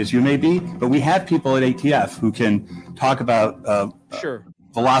extent as you may be, but we have people at ATF who can talk about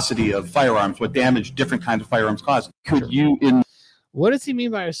velocity of firearms, what damage different kinds of firearms cause. What does he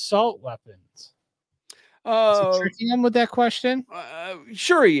mean by assault weapons? Is he tricking him with that question?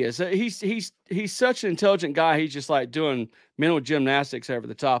 Sure he is. He's such an intelligent guy. He's just like doing mental gymnastics over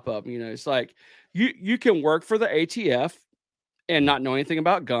the top of him. It's like you can work for the ATF and not know anything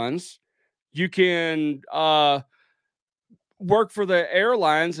about guns. You can work for the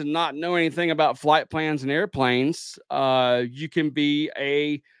airlines and not know anything about flight plans and airplanes. You can be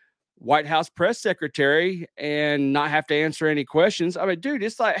a White House press secretary and not have to answer any questions. I mean, dude,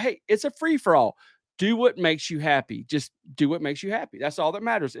 it's like, hey, it's a free for all. Do what makes you happy. Just do what makes you happy. That's all that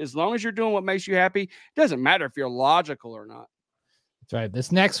matters. As long as you're doing what makes you happy, it doesn't matter if you're logical or not. That's right.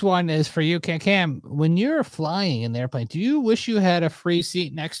 This next one is for you, Cam. When you're flying in the airplane, do you wish you had a free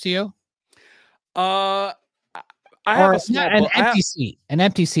seat next to you? I have an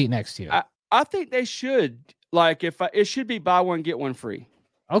empty seat next to you. I think they should. Like, it should be buy one get one free.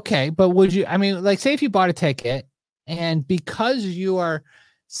 Okay, but would you? I mean, like, say if you bought a ticket, and because you are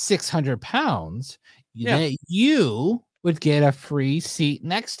 600 pounds, you would get a free seat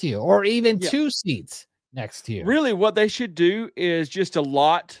next to you, or even two seats next to you. Really, what they should do is just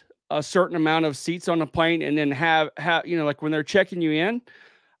allot a certain amount of seats on the plane, and then have like when they're checking you in,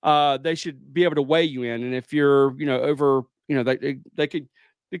 they should be able to weigh you in. And if you're over, they could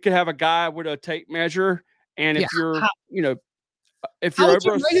have a guy with a tape measure, and if you're if you're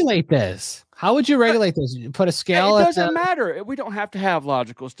over, regulate this. How would you regulate this? You put a scale. It doesn't matter. We don't have to have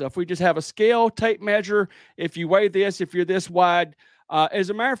logical stuff. We just have a scale, tape measure. If you weigh this, if you're this wide.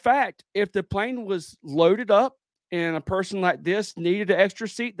 As a matter of fact, if the plane was loaded up and a person like this needed an extra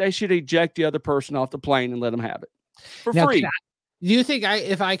seat, they should eject the other person off the plane and let them have it for free. Do you think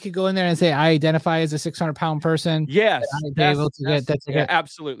if I could go in there and say I identify as a 600-pound person? Yes, I'd be able to get that.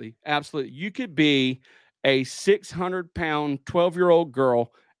 Absolutely. You could be a 600-pound 12-year-old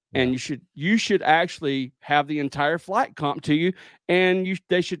girl, and you should actually have the entire flight comp to you, and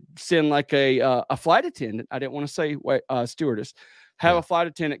they should send like a flight attendant. I didn't want to say stewardess. Have a flight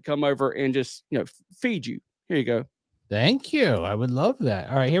attendant come over and just feed you. Here you go. Thank you. I would love that.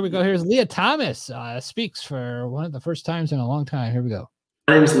 All right, here we go. Here's Leah Thomas speaks for one of the first times in a long time. Here we go.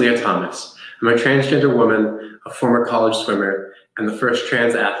 My name is Leah Thomas. I'm a transgender woman, a former college swimmer, and the first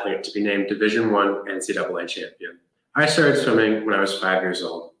trans athlete to be named Division I NCAA champion. I started swimming when I was 5 years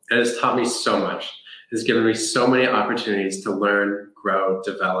old, and it has taught me so much. It has given me so many opportunities to learn, grow,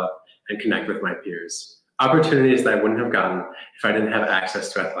 develop, and connect with my peers. Opportunities that I wouldn't have gotten if I didn't have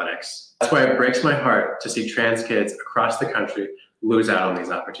access to athletics. That's why it breaks my heart to see trans kids across the country lose out on these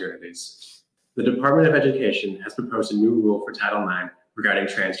opportunities. The Department of Education has proposed a new rule for Title IX regarding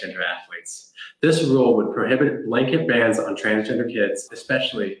transgender athletes. This rule would prohibit blanket bans on transgender kids,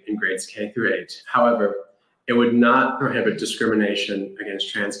 especially in grades K through 8. However, It would not prohibit discrimination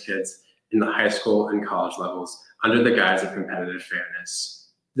against trans kids in the high school and college levels under the guise of competitive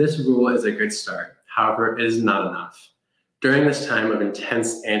fairness. This rule is a good start. However, it is not enough. During this time of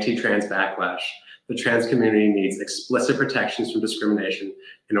intense anti-trans backlash, the trans community needs explicit protections from discrimination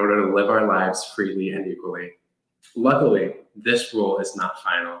in order to live our lives freely and equally. Luckily, this rule is not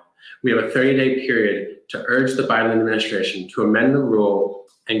final. We have a 30-day period to urge the Biden administration to amend the rule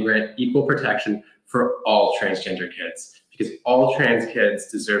and grant equal protection for all transgender kids, because all trans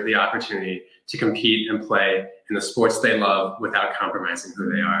kids deserve the opportunity to compete and play in the sports they love without compromising who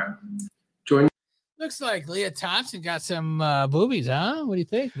they are. Looks like Leah Thompson got some boobies, huh? What do you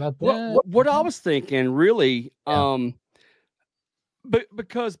think about that? What I was thinking, really, but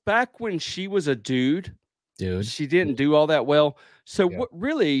because back when she was a dude, she didn't do all that well. So what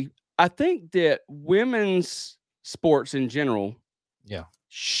really, I think that women's sports in general,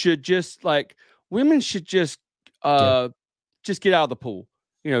 should just women should just get out of the pool.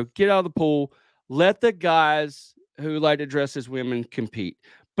 Get out of the pool. Let the guys who like to dress as women compete.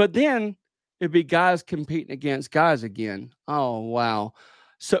 But then it'd be guys competing against guys again. Oh wow!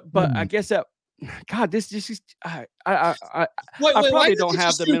 So, but I guess that, God, this is I probably don't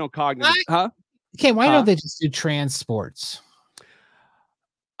have the mental cognitive, huh? Okay, why don't they just do trans sports?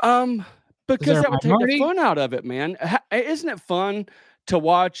 Because that would take the fun out of it, man. Isn't it fun to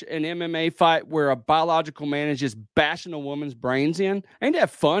watch an MMA fight where a biological man is just bashing a woman's brains in? Ain't that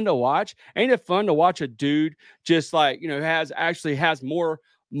fun to watch? Ain't it fun to watch a dude just has more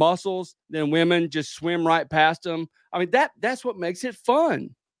muscles than women, just swim right past them? I mean, that's what makes it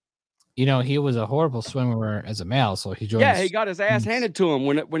fun. He was a horrible swimmer as a male, so he joined. Yeah, he got his ass handed to him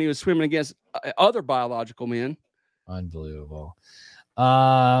when he was swimming against other biological men. Unbelievable.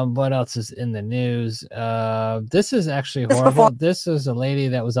 What else is in the news? This is actually horrible. This is a lady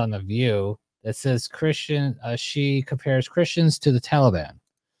that was on The View that says she compares Christians to the Taliban.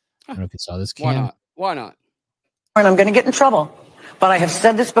 I don't know if you saw this, Cam. Why not? And I'm going to get in trouble. But I have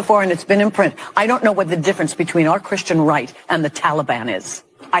said this before, and it's been in print. I don't know what the difference between our Christian right and the Taliban is.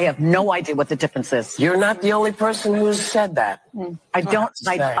 I have no idea what the difference is. You're not the only person who's said that.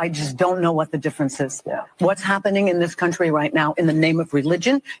 I just don't know what the difference is. Yeah. What's happening in this country right now in the name of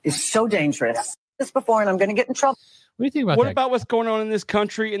religion is so dangerous. This before, and I'm going to get in trouble. What do you think about What that? about what's going on in this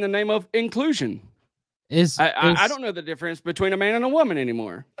country in the name of inclusion? I don't know the difference between a man and a woman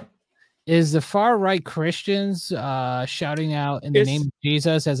anymore. Is the far right Christians shouting out in the name of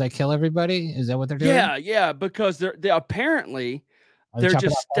Jesus as I kill everybody? Is that what they're doing? Yeah, because they apparently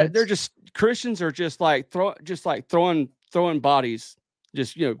they're just Christians are just like throwing bodies,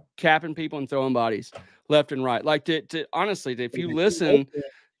 just capping people and throwing bodies left and right. Like to honestly, if you listen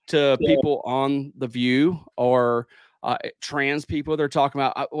to people on The View or trans people, they're talking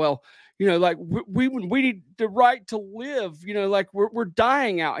about we need the right to live. We're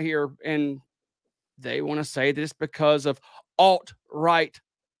dying out here, and they want to say this because of alt-right,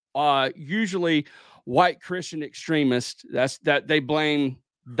 usually white Christian extremists. That they blame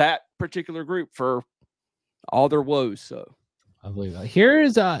that particular group for all their woes. So I believe that.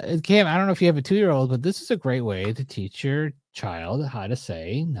 Here's Cam. I don't know if you have a 2-year-old, but this is a great way to teach your child how to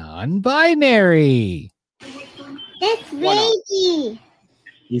say non-binary. It's lady.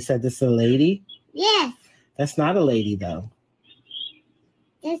 You said this is a lady? Yes. That's not a lady, though.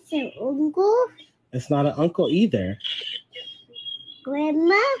 That's an uncle. It's not an uncle either.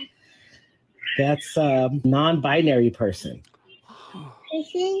 Grandma. That's a non-binary person.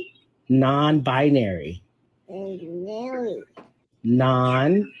 Person. Non-binary. Mary.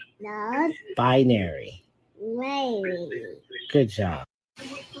 Non-binary. Mary. Good job.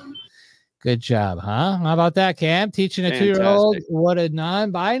 Good job, huh? How about that, Cam? Teaching a 2-year-old what a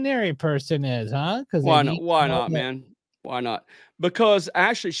non-binary person is, huh? Because why not, man? Why not? Because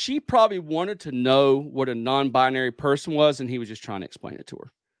actually, she probably wanted to know what a non-binary person was, and he was just trying to explain it to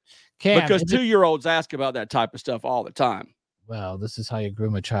her. Cam, because 2-year-olds ask about that type of stuff all the time. Well, this is how you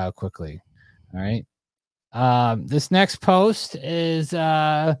groom a child quickly. All right. This next post is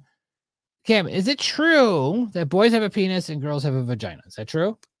Cam. Is it true that boys have a penis and girls have a vagina? Is that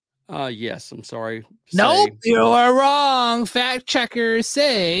true? Yes. I'm sorry. Nope, you are wrong. Fact checkers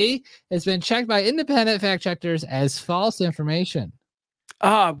say it's been checked by independent fact checkers as false information.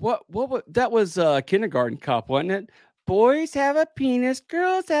 What that was Kindergarten Cop, wasn't it? Boys have a penis,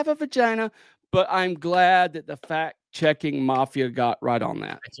 girls have a vagina. But I'm glad that the fact checking mafia got right on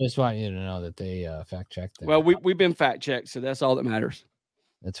that. I just want you to know that they fact checked that. Well, we've been fact checked, so that's all that matters.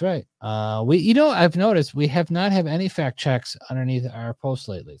 That's right. I've noticed we have not had any fact checks underneath our posts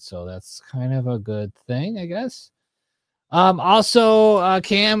lately, so that's kind of a good thing, I guess. Also,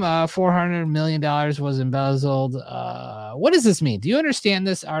 Cam, $400 million was embezzled. What does this mean? Do you understand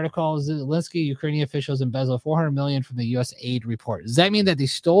this article? Zelensky, Ukrainian officials embezzled $400 million from the U.S. aid report. Does that mean that they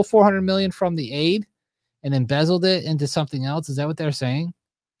stole $400 million from the aid and embezzled it into something else? Is that what they're saying?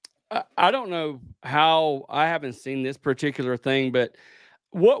 I don't know how. I haven't seen this particular thing, but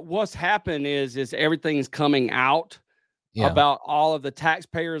what's happened is everything's coming out about all of the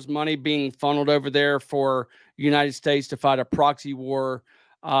taxpayers' money being funneled over there for United States to fight a proxy war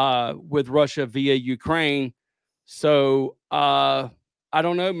with Russia via Ukraine. So I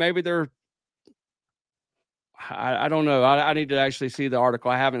don't know. Maybe they're. I don't know. I need to actually see the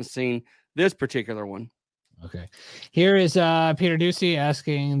article. I haven't seen this particular one. Okay. Here is Peter Ducey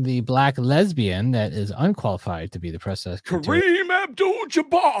asking the black lesbian that is unqualified to be the press secretary. Kareem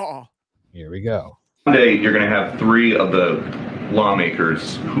Abdul-Jabbar. Here we go. Monday, you're going to have 3 of the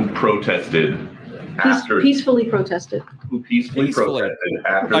lawmakers who protested peacefully protested. Protested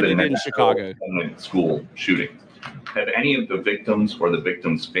after like the in Chicago school shooting. Have any of the victims or the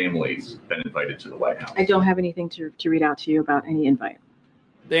victims' families been invited to the White House? I don't have anything to read out to you about any invite.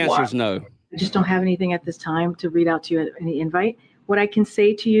 The answer is no. I just don't have anything at this time to read out to you any invite. What I can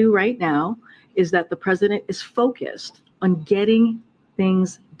say to you right now is that the president is focused on getting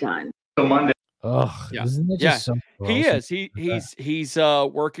things done. So Monday. Oh, yeah, isn't that yeah. just so He is. He's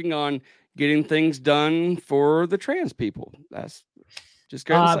working on getting things done for the trans people. That's just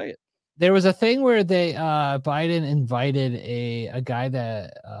go to say it. There was a thing where they Biden invited a guy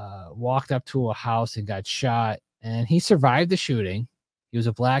that walked up to a house and got shot, and he survived the shooting. He was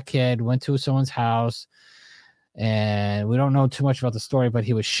a black kid, went to someone's house, and we don't know too much about the story, but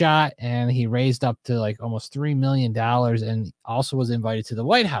he was shot and he raised up to like almost $3 million and also was invited to the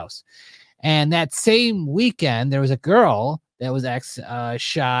White House. And that same weekend, there was a girl that was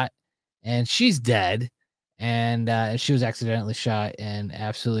shot and she's dead. And she was accidentally shot and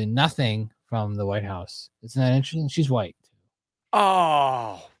absolutely nothing from the White House. Isn't that interesting? She's white.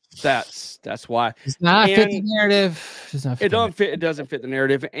 Oh, that's why it's not fit the narrative. It doesn't fit the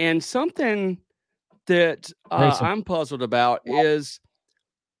narrative. And something that I'm puzzled about is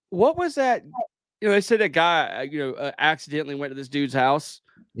what was that? You know, they said a guy, accidentally went to this dude's house.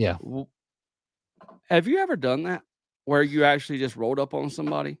 Yeah. Have you ever done that where you actually just rolled up on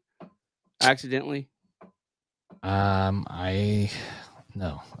somebody accidentally? No,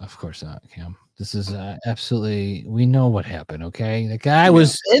 of course not, Cam. This is absolutely, we know what happened, okay? The guy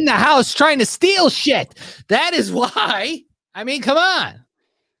was in the house trying to steal shit. That is why. I mean, come on.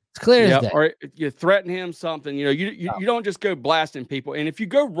 It's clear as day. Or you threaten him something, you don't just go blasting people. And if you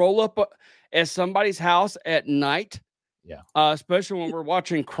go roll up at somebody's house at night, especially when we're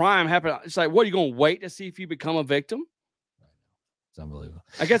watching crime happen, it's like, what, are you going to wait to see if you become a victim? It's unbelievable.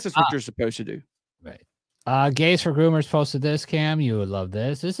 I guess that's what you're supposed to do. Right. Gays for Groomers posted this, Cam. You would love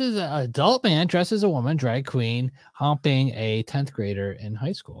this. This is an adult man dressed as a woman, drag queen, humping a 10th grader in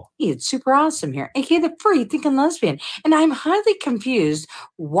high school. It's super awesome here. AKA the free thinking lesbian. And I'm highly confused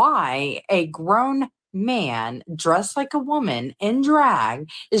why a grown man dressed like a woman in drag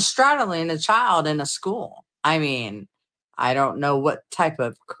is straddling a child in a school. I mean, I don't know what type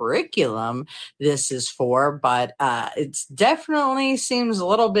of curriculum this is for, but it definitely seems a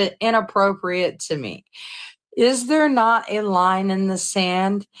little bit inappropriate to me. Is there not a line in the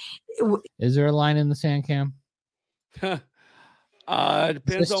sand? Is there a line in the sand, Cam? It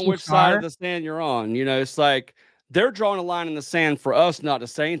depends on which side of the sand you're on. It's like they're drawing a line in the sand for us not to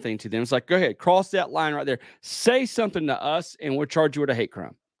say anything to them. It's like, go ahead, cross that line right there. Say something to us, and we'll charge you with a hate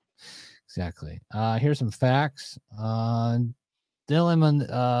crime. Exactly. Here's some facts. Dylan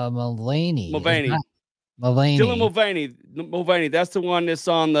Mulvaney. Dylan Mulvaney. That's the one that's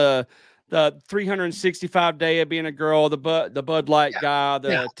on the 365 day of being a girl, the Bud Light guy,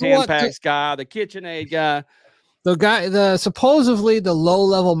 the Tampax guy, the KitchenAid guy. The supposedly the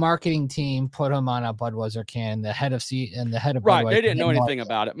low-level marketing team put him on a Budweiser can. The head of Budweiser. Right, they didn't know anything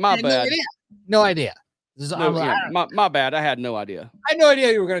about it. My bad. No idea. My bad. I had no idea. I had no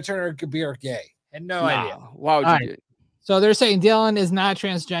idea you were going to turn her beer gay. Had no idea. Why would you do it? So they're saying Dylan is not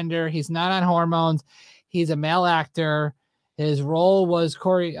transgender. He's not on hormones. He's a male actor. His role was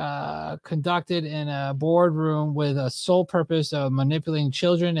conducted in a boardroom with a sole purpose of manipulating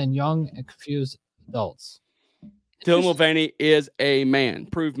children and young and confused adults. Dylan Mulvaney is a man.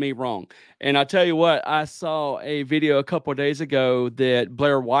 Prove me wrong. And I tell you what, I saw a video a couple of days ago that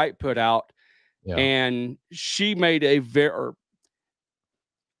Blair White put out. Yeah. And she made I'll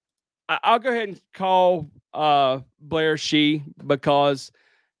go ahead and call Blair she, because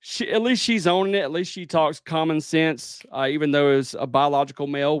at least she's owning it. At least she talks common sense, even though it's a biological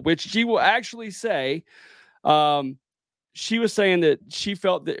male, which she will actually say she was saying that she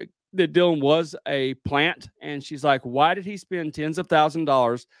felt that Dylan was a plant, and she's like, why did he spend tens of thousands of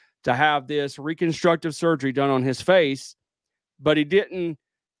dollars to have this reconstructive surgery done on his face, but he didn't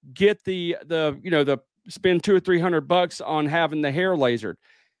get the spend $200 or $300 on having the hair lasered?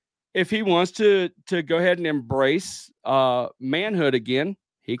 If he wants to go ahead and embrace manhood again,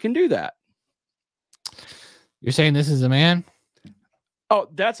 he can do that. You're saying this is a man? Oh,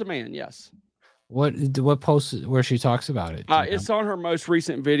 that's a man. Yes. What post where she talks about it? It's on her most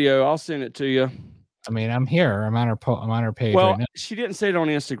recent video. I'll send it to you. I mean, I'm here. I'm on her page Well, right now. she didn't say it on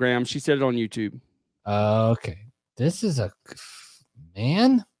Instagram. She said it on YouTube. Okay. This is a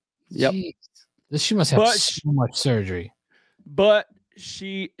man? Yep. Jeez. She must have so much surgery. But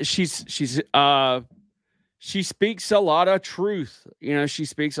she speaks a lot of truth. She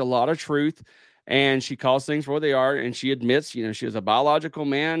speaks a lot of truth, and she calls things for what they are. And she admits, she was a biological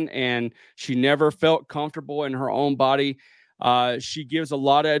man, and she never felt comfortable in her own body. She gives a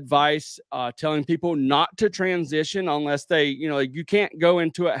lot of advice, telling people not to transition unless they, you can't go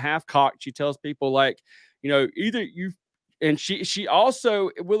into it half cocked. She tells people either you, and she also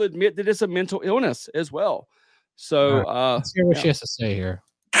will admit that it's a mental illness as well. So let's hear what she has to say here.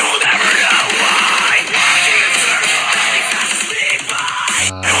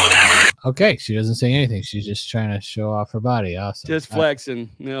 Okay, she doesn't say anything. She's just trying to show off her body. Awesome. Just flexing.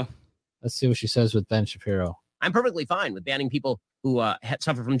 Yeah. Let's see what she says with Ben Shapiro. I'm perfectly fine with banning people who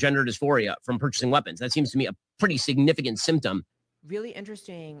suffer from gender dysphoria from purchasing weapons. That seems to me a pretty significant symptom. Really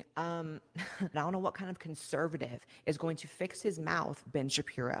interesting. I don't know what kind of conservative is going to fix his mouth, Ben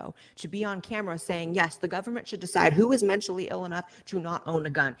Shapiro, to be on camera saying, yes, the government should decide who is mentally ill enough to not own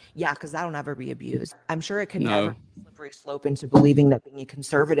a gun. Yeah, because that'll never be abused. I'm sure it can never slippery slope into believing that being a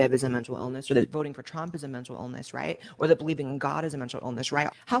conservative is a mental illness, or that voting for Trump is a mental illness, right? Or that believing in God is a mental illness, right?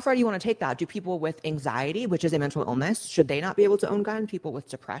 How far do you want to take that? Do people with anxiety, which is a mental illness, should they not be able to own guns? People with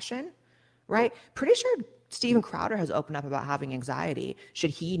depression, right? Pretty sure Steven Crowder has opened up about having anxiety.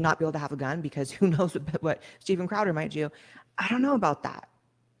 Should he not be able to have a gun because who knows what Steven Crowder might do? I don't know about that.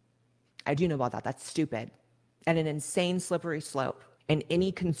 I do know about that. That's stupid and an insane slippery slope. And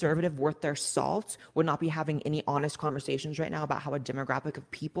any conservative worth their salt would not be having any honest conversations right now about how a demographic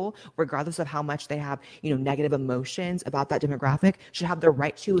of people, regardless of how much they have, negative emotions about that demographic, should have the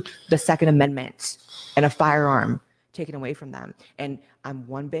right to the Second Amendment and a firearm taken away from them. And I'm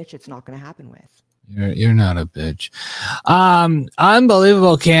one bitch it's not going to happen with. You're not a bitch.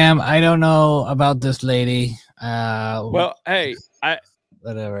 Unbelievable, Cam. I don't know about this lady. Well, hey,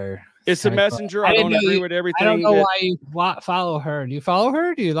 whatever. It's a messenger. I don't agree with everything. I don't know why you follow her. Do you follow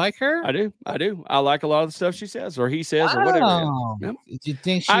her? Do you like her? I do. I like a lot of the stuff she says or he says or whatever. Yep. Do you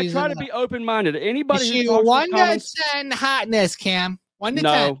think she's I try to be open-minded. Anybody who talks 1 to 10 hotness, Cam? 1 to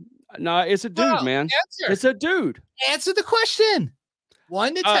 10. No, it's a dude, man. Answer. It's a dude. Answer the question.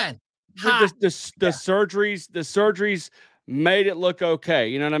 1 to 10. The surgeries made it look okay.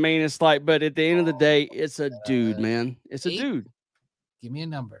 You know what I mean? It's like, but at the end of the day, it's a dude, man. It's a dude. Give me a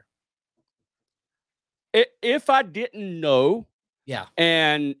number. If I didn't know, yeah,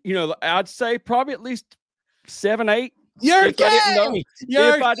 and I'd say probably at least 7, 8. You're if gay. I didn't know,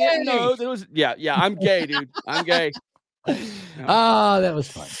 You're if I gay. didn't know, there was I'm gay, dude. I'm gay. Oh, that was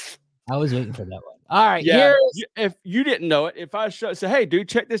fun. I was waiting for that one. All right, yeah. If you didn't know it, if I say, hey, dude,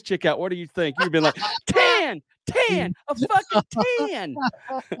 check this chick out. What do you think? You'd be like, 10, a fucking 10.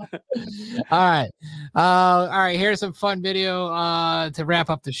 All right. Here's some fun video to wrap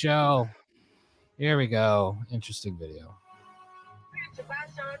up the show. Here we go. Interesting video.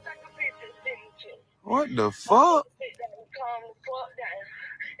 What the fuck?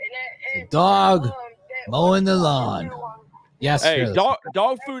 The dog mowing the lawn. Yes. Hey,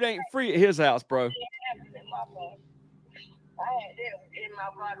 dog food ain't free at his house, bro.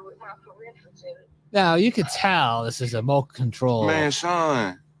 Now you could tell this is a remote control. Man,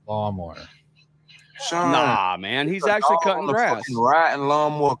 Sean. Lawnmower. Sean. Nah, man, he's actually cutting grass. Riding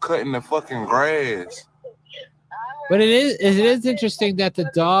lawnmower, cutting the fucking grass. But it is interesting that the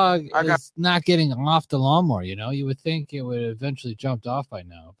dog is not getting off the lawnmower. You would think it would have eventually jumped off by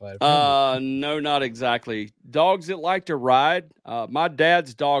now, but no, not exactly. Dogs that like to ride. My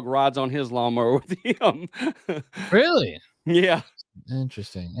dad's dog rides on his lawnmower with him. Really? Yeah.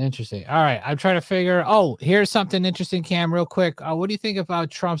 Interesting. All right, I'm trying to figure. Oh, here's something interesting, Cam. Real quick, what do you think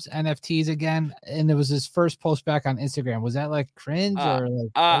about Trump's NFTs again? And it was his first post back on Instagram. Was that like cringe or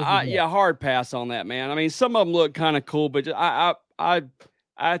like? Yeah, hard pass on that, man. I mean, some of them look kind of cool, but I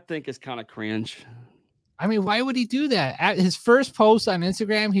think it's kind of cringe. I mean, why would he do that? At his first post on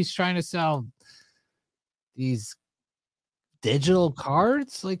Instagram, he's trying to sell these digital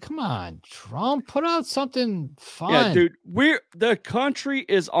cards. Like, come on, Trump, put out something fun. Yeah, dude, the country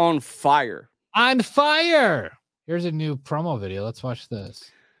is on fire. On fire. Here's a new promo video. Let's watch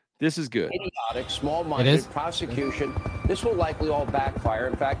this. This is good. Idiotic, small-minded prosecution. This will likely all backfire.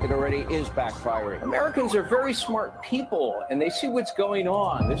 In fact, it already is backfiring. Americans are very smart people, and they see what's going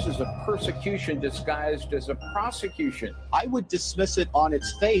on. This is a persecution disguised as a prosecution. I would dismiss it on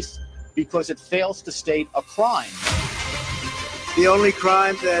its face because it fails to state a crime. The only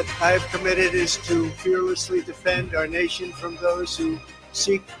crime that I have committed is to fearlessly defend our nation from those who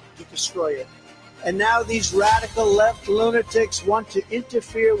seek to destroy it. And now these radical left lunatics want to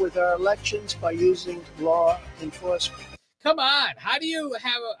interfere with our elections by using law enforcement. Come on, how do you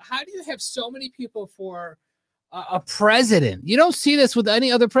have so many people for a president? You don't see this with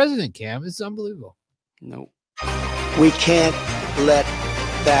any other president, Cam. It's unbelievable. No, we can't let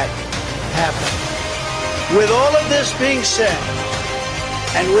that happen. With all of this being said,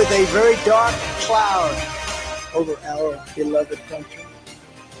 and with a very dark cloud over our beloved country,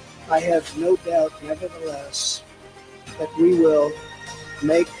 I have no doubt, nevertheless, that we will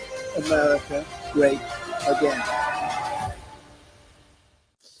make America great again.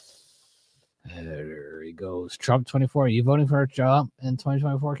 There he goes. Trump 24. Are you voting for Trump in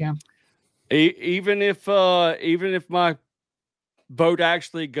 2024, Cam? Even if my vote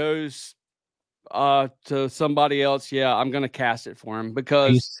actually goes to somebody else, yeah, I'm going to cast it for him because.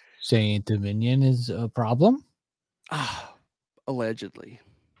 Are you saying Dominion is a problem? Allegedly.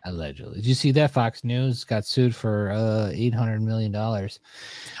 Did you see that Fox News got sued for $800 million?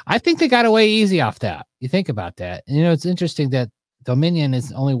 I think they got away easy off that. You think about that. And, it's interesting that Dominion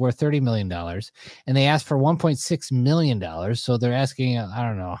is only worth $30 million and they asked for $1.6 million. So they're asking,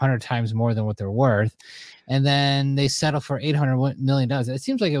 100 times more than what they're worth. And then they settled for $800 million. It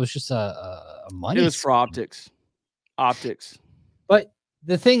seems like it was just a money. It was for optics. But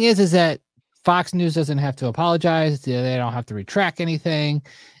the thing is that Fox News doesn't have to apologize. They don't have to retract anything.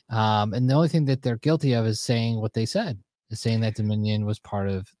 And the only thing that they're guilty of is saying what they said, is saying that Dominion was part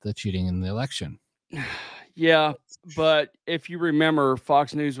of the cheating in the election. Yeah, but if you remember,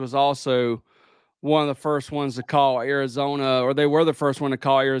 Fox News was also one of the first ones to call Arizona, or they were the first one to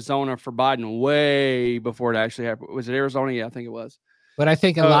call Arizona for Biden way before it actually happened. Was it Arizona? Yeah, I think it was. But I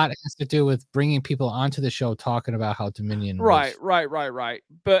think a lot has to do with bringing people onto the show talking about how Dominion was. Right.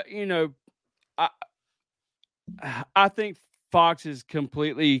 But, I think Fox is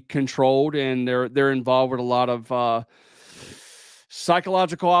completely controlled and they're involved with a lot of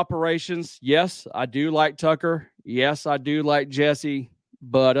psychological operations. Yes, I do like Tucker. Yes, I do like Jesse.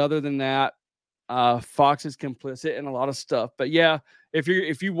 But other than that, Fox is complicit in a lot of stuff. But yeah, if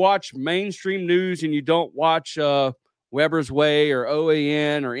you watch mainstream news and you don't watch Weber's Way or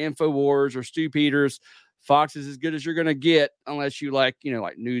OAN or InfoWars or Stu Peters, Fox is as good as you're going to get unless you like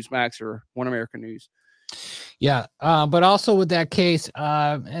Newsmax or One American News. Yeah. But also with that case,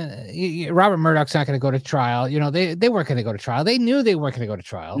 Robert Murdoch's not going to go to trial. They weren't going to go to trial. They knew they weren't going to go to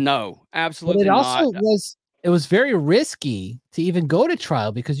trial. No, absolutely but not. It was very risky to even go to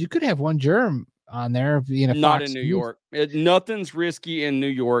trial because you could have one germ on there. Not in New York. Nothing's risky in New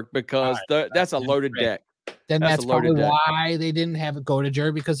York because that's a loaded deck. Then that's probably why they didn't have it go to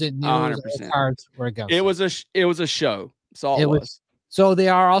jury, because it knew the cards were against. It was a show. That's all it was. So they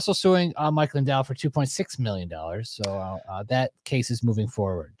are also suing Mike Lindell for $2.6 million. So that case is moving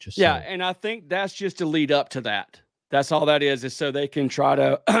forward. And I think that's just to lead up to that. That's all that is so they can try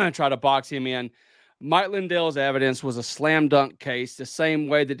to box him in. Mike Lindell's evidence was a slam dunk case, the same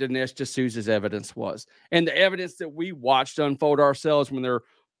way that Dinesh D'Souza's evidence was, and the evidence that we watched unfold ourselves when they're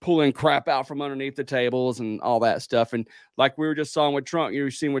pulling crap out from underneath the tables and all that stuff. And like we were just seeing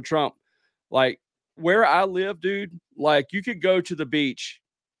with Trump, like where I live, dude, like you could go to the beach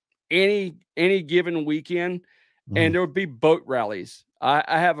any given weekend and there would be boat rallies. I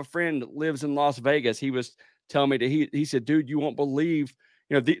have a friend that lives in Las Vegas. He was telling me that he said, dude, you won't believe,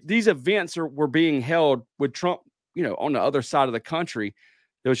 these events were being held with Trump, on the other side of the country.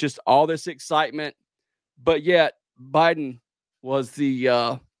 There was just all this excitement, but yet Biden was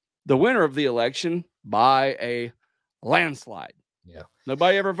the winner of the election by a landslide. Yeah.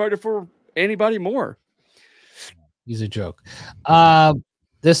 Nobody ever voted for anybody more. He's a joke.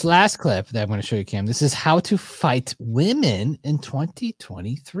 This last clip that I'm going to show you, Cam, this is how to fight women in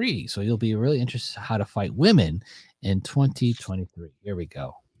 2023. So you'll be really interested in how to fight women in 2023. Here we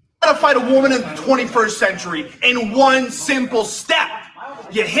go. How to fight a woman in the 21st century in one simple step.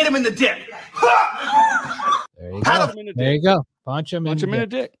 You hit him in the dick. There you go. There you go. Punch him in the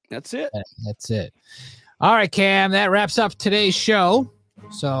dick. That's it. That's it. All right, Cam, that wraps up today's show.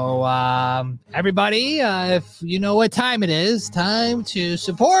 So, everybody, if you know what time it is, time to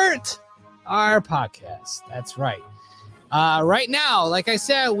support our podcast. That's right. Right now, like I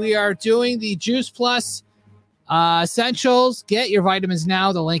said, we are doing the Juice Plus Essentials. Get your vitamins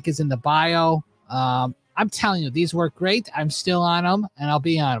now. The link is in the bio. I'm telling you, these work great. I'm still on them, and I'll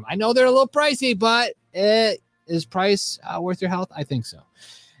be on them. I know they're a little pricey, but is price worth your health? I think so.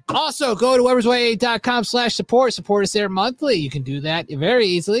 Also, go to webersway.com/support. Support us there monthly. You can do that very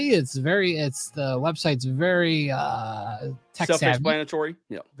easily. The website's very tech self-explanatory.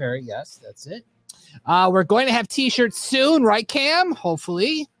 savvy. Yeah. Yes, that's it. We're going to have t-shirts soon, right, Cam?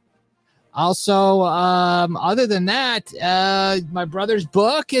 Hopefully. Also, other than that, my brother's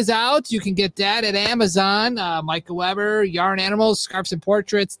book is out. You can get that at Amazon. Micah Weber, Yarn Animals, Scarps and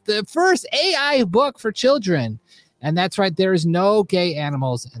Portraits, the first AI book for children. And that's right, there is no gay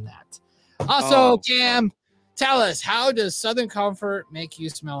animals in that. Also, Cam, tell us, how does Southern Comfort make you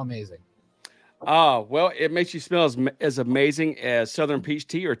smell amazing? Well, it makes you smell as amazing as Southern Peach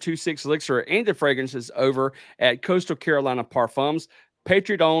Tea or 2-6 Elixir and the fragrances over at Coastal Carolina Parfums.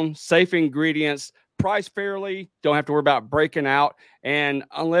 Patriot owned, safe ingredients, priced fairly, don't have to worry about breaking out. And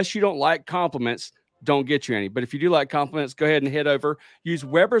unless you don't like compliments, don't get you any. But if you do like compliments, go ahead and head over. Use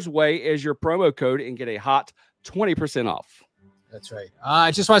Weber's Way as your promo code and get a hot 20% off. That's right.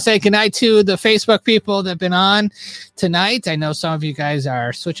 I just want to say goodnight to the Facebook people that have been on tonight. I know some of you guys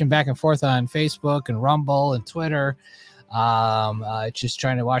are switching back and forth on Facebook and Rumble and Twitter, just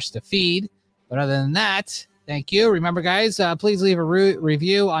trying to watch the feed. But other than that, thank you. Remember, guys, please leave a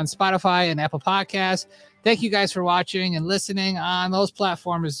review on Spotify and Apple Podcasts. Thank you guys for watching and listening on those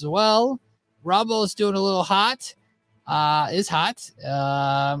platforms as well. Rumble is doing a little hot. Is hot.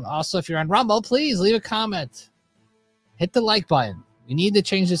 Also, if you're on Rumble, please leave a comment. Hit the like button. We need to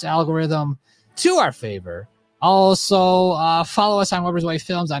change this algorithm to our favor. Also, follow us on Weber's Way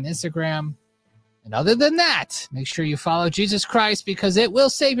Films on Instagram. And other than that, make sure you follow Jesus Christ because it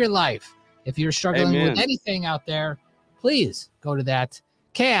will save your life. If you're struggling with anything out there, please go to that.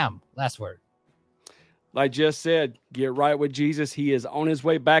 Cam, last word. Like I just said, get right with Jesus. He is on his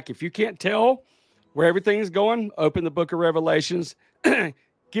way back. If you can't tell where everything is going, open the book of Revelations.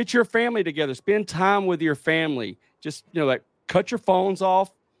 Get your family together. Spend time with your family. Just, cut your phones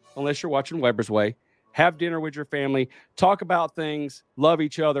off unless you're watching Weber's Way. Have dinner with your family. Talk about things. Love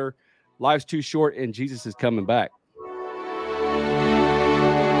each other. Life's too short, and Jesus is coming back.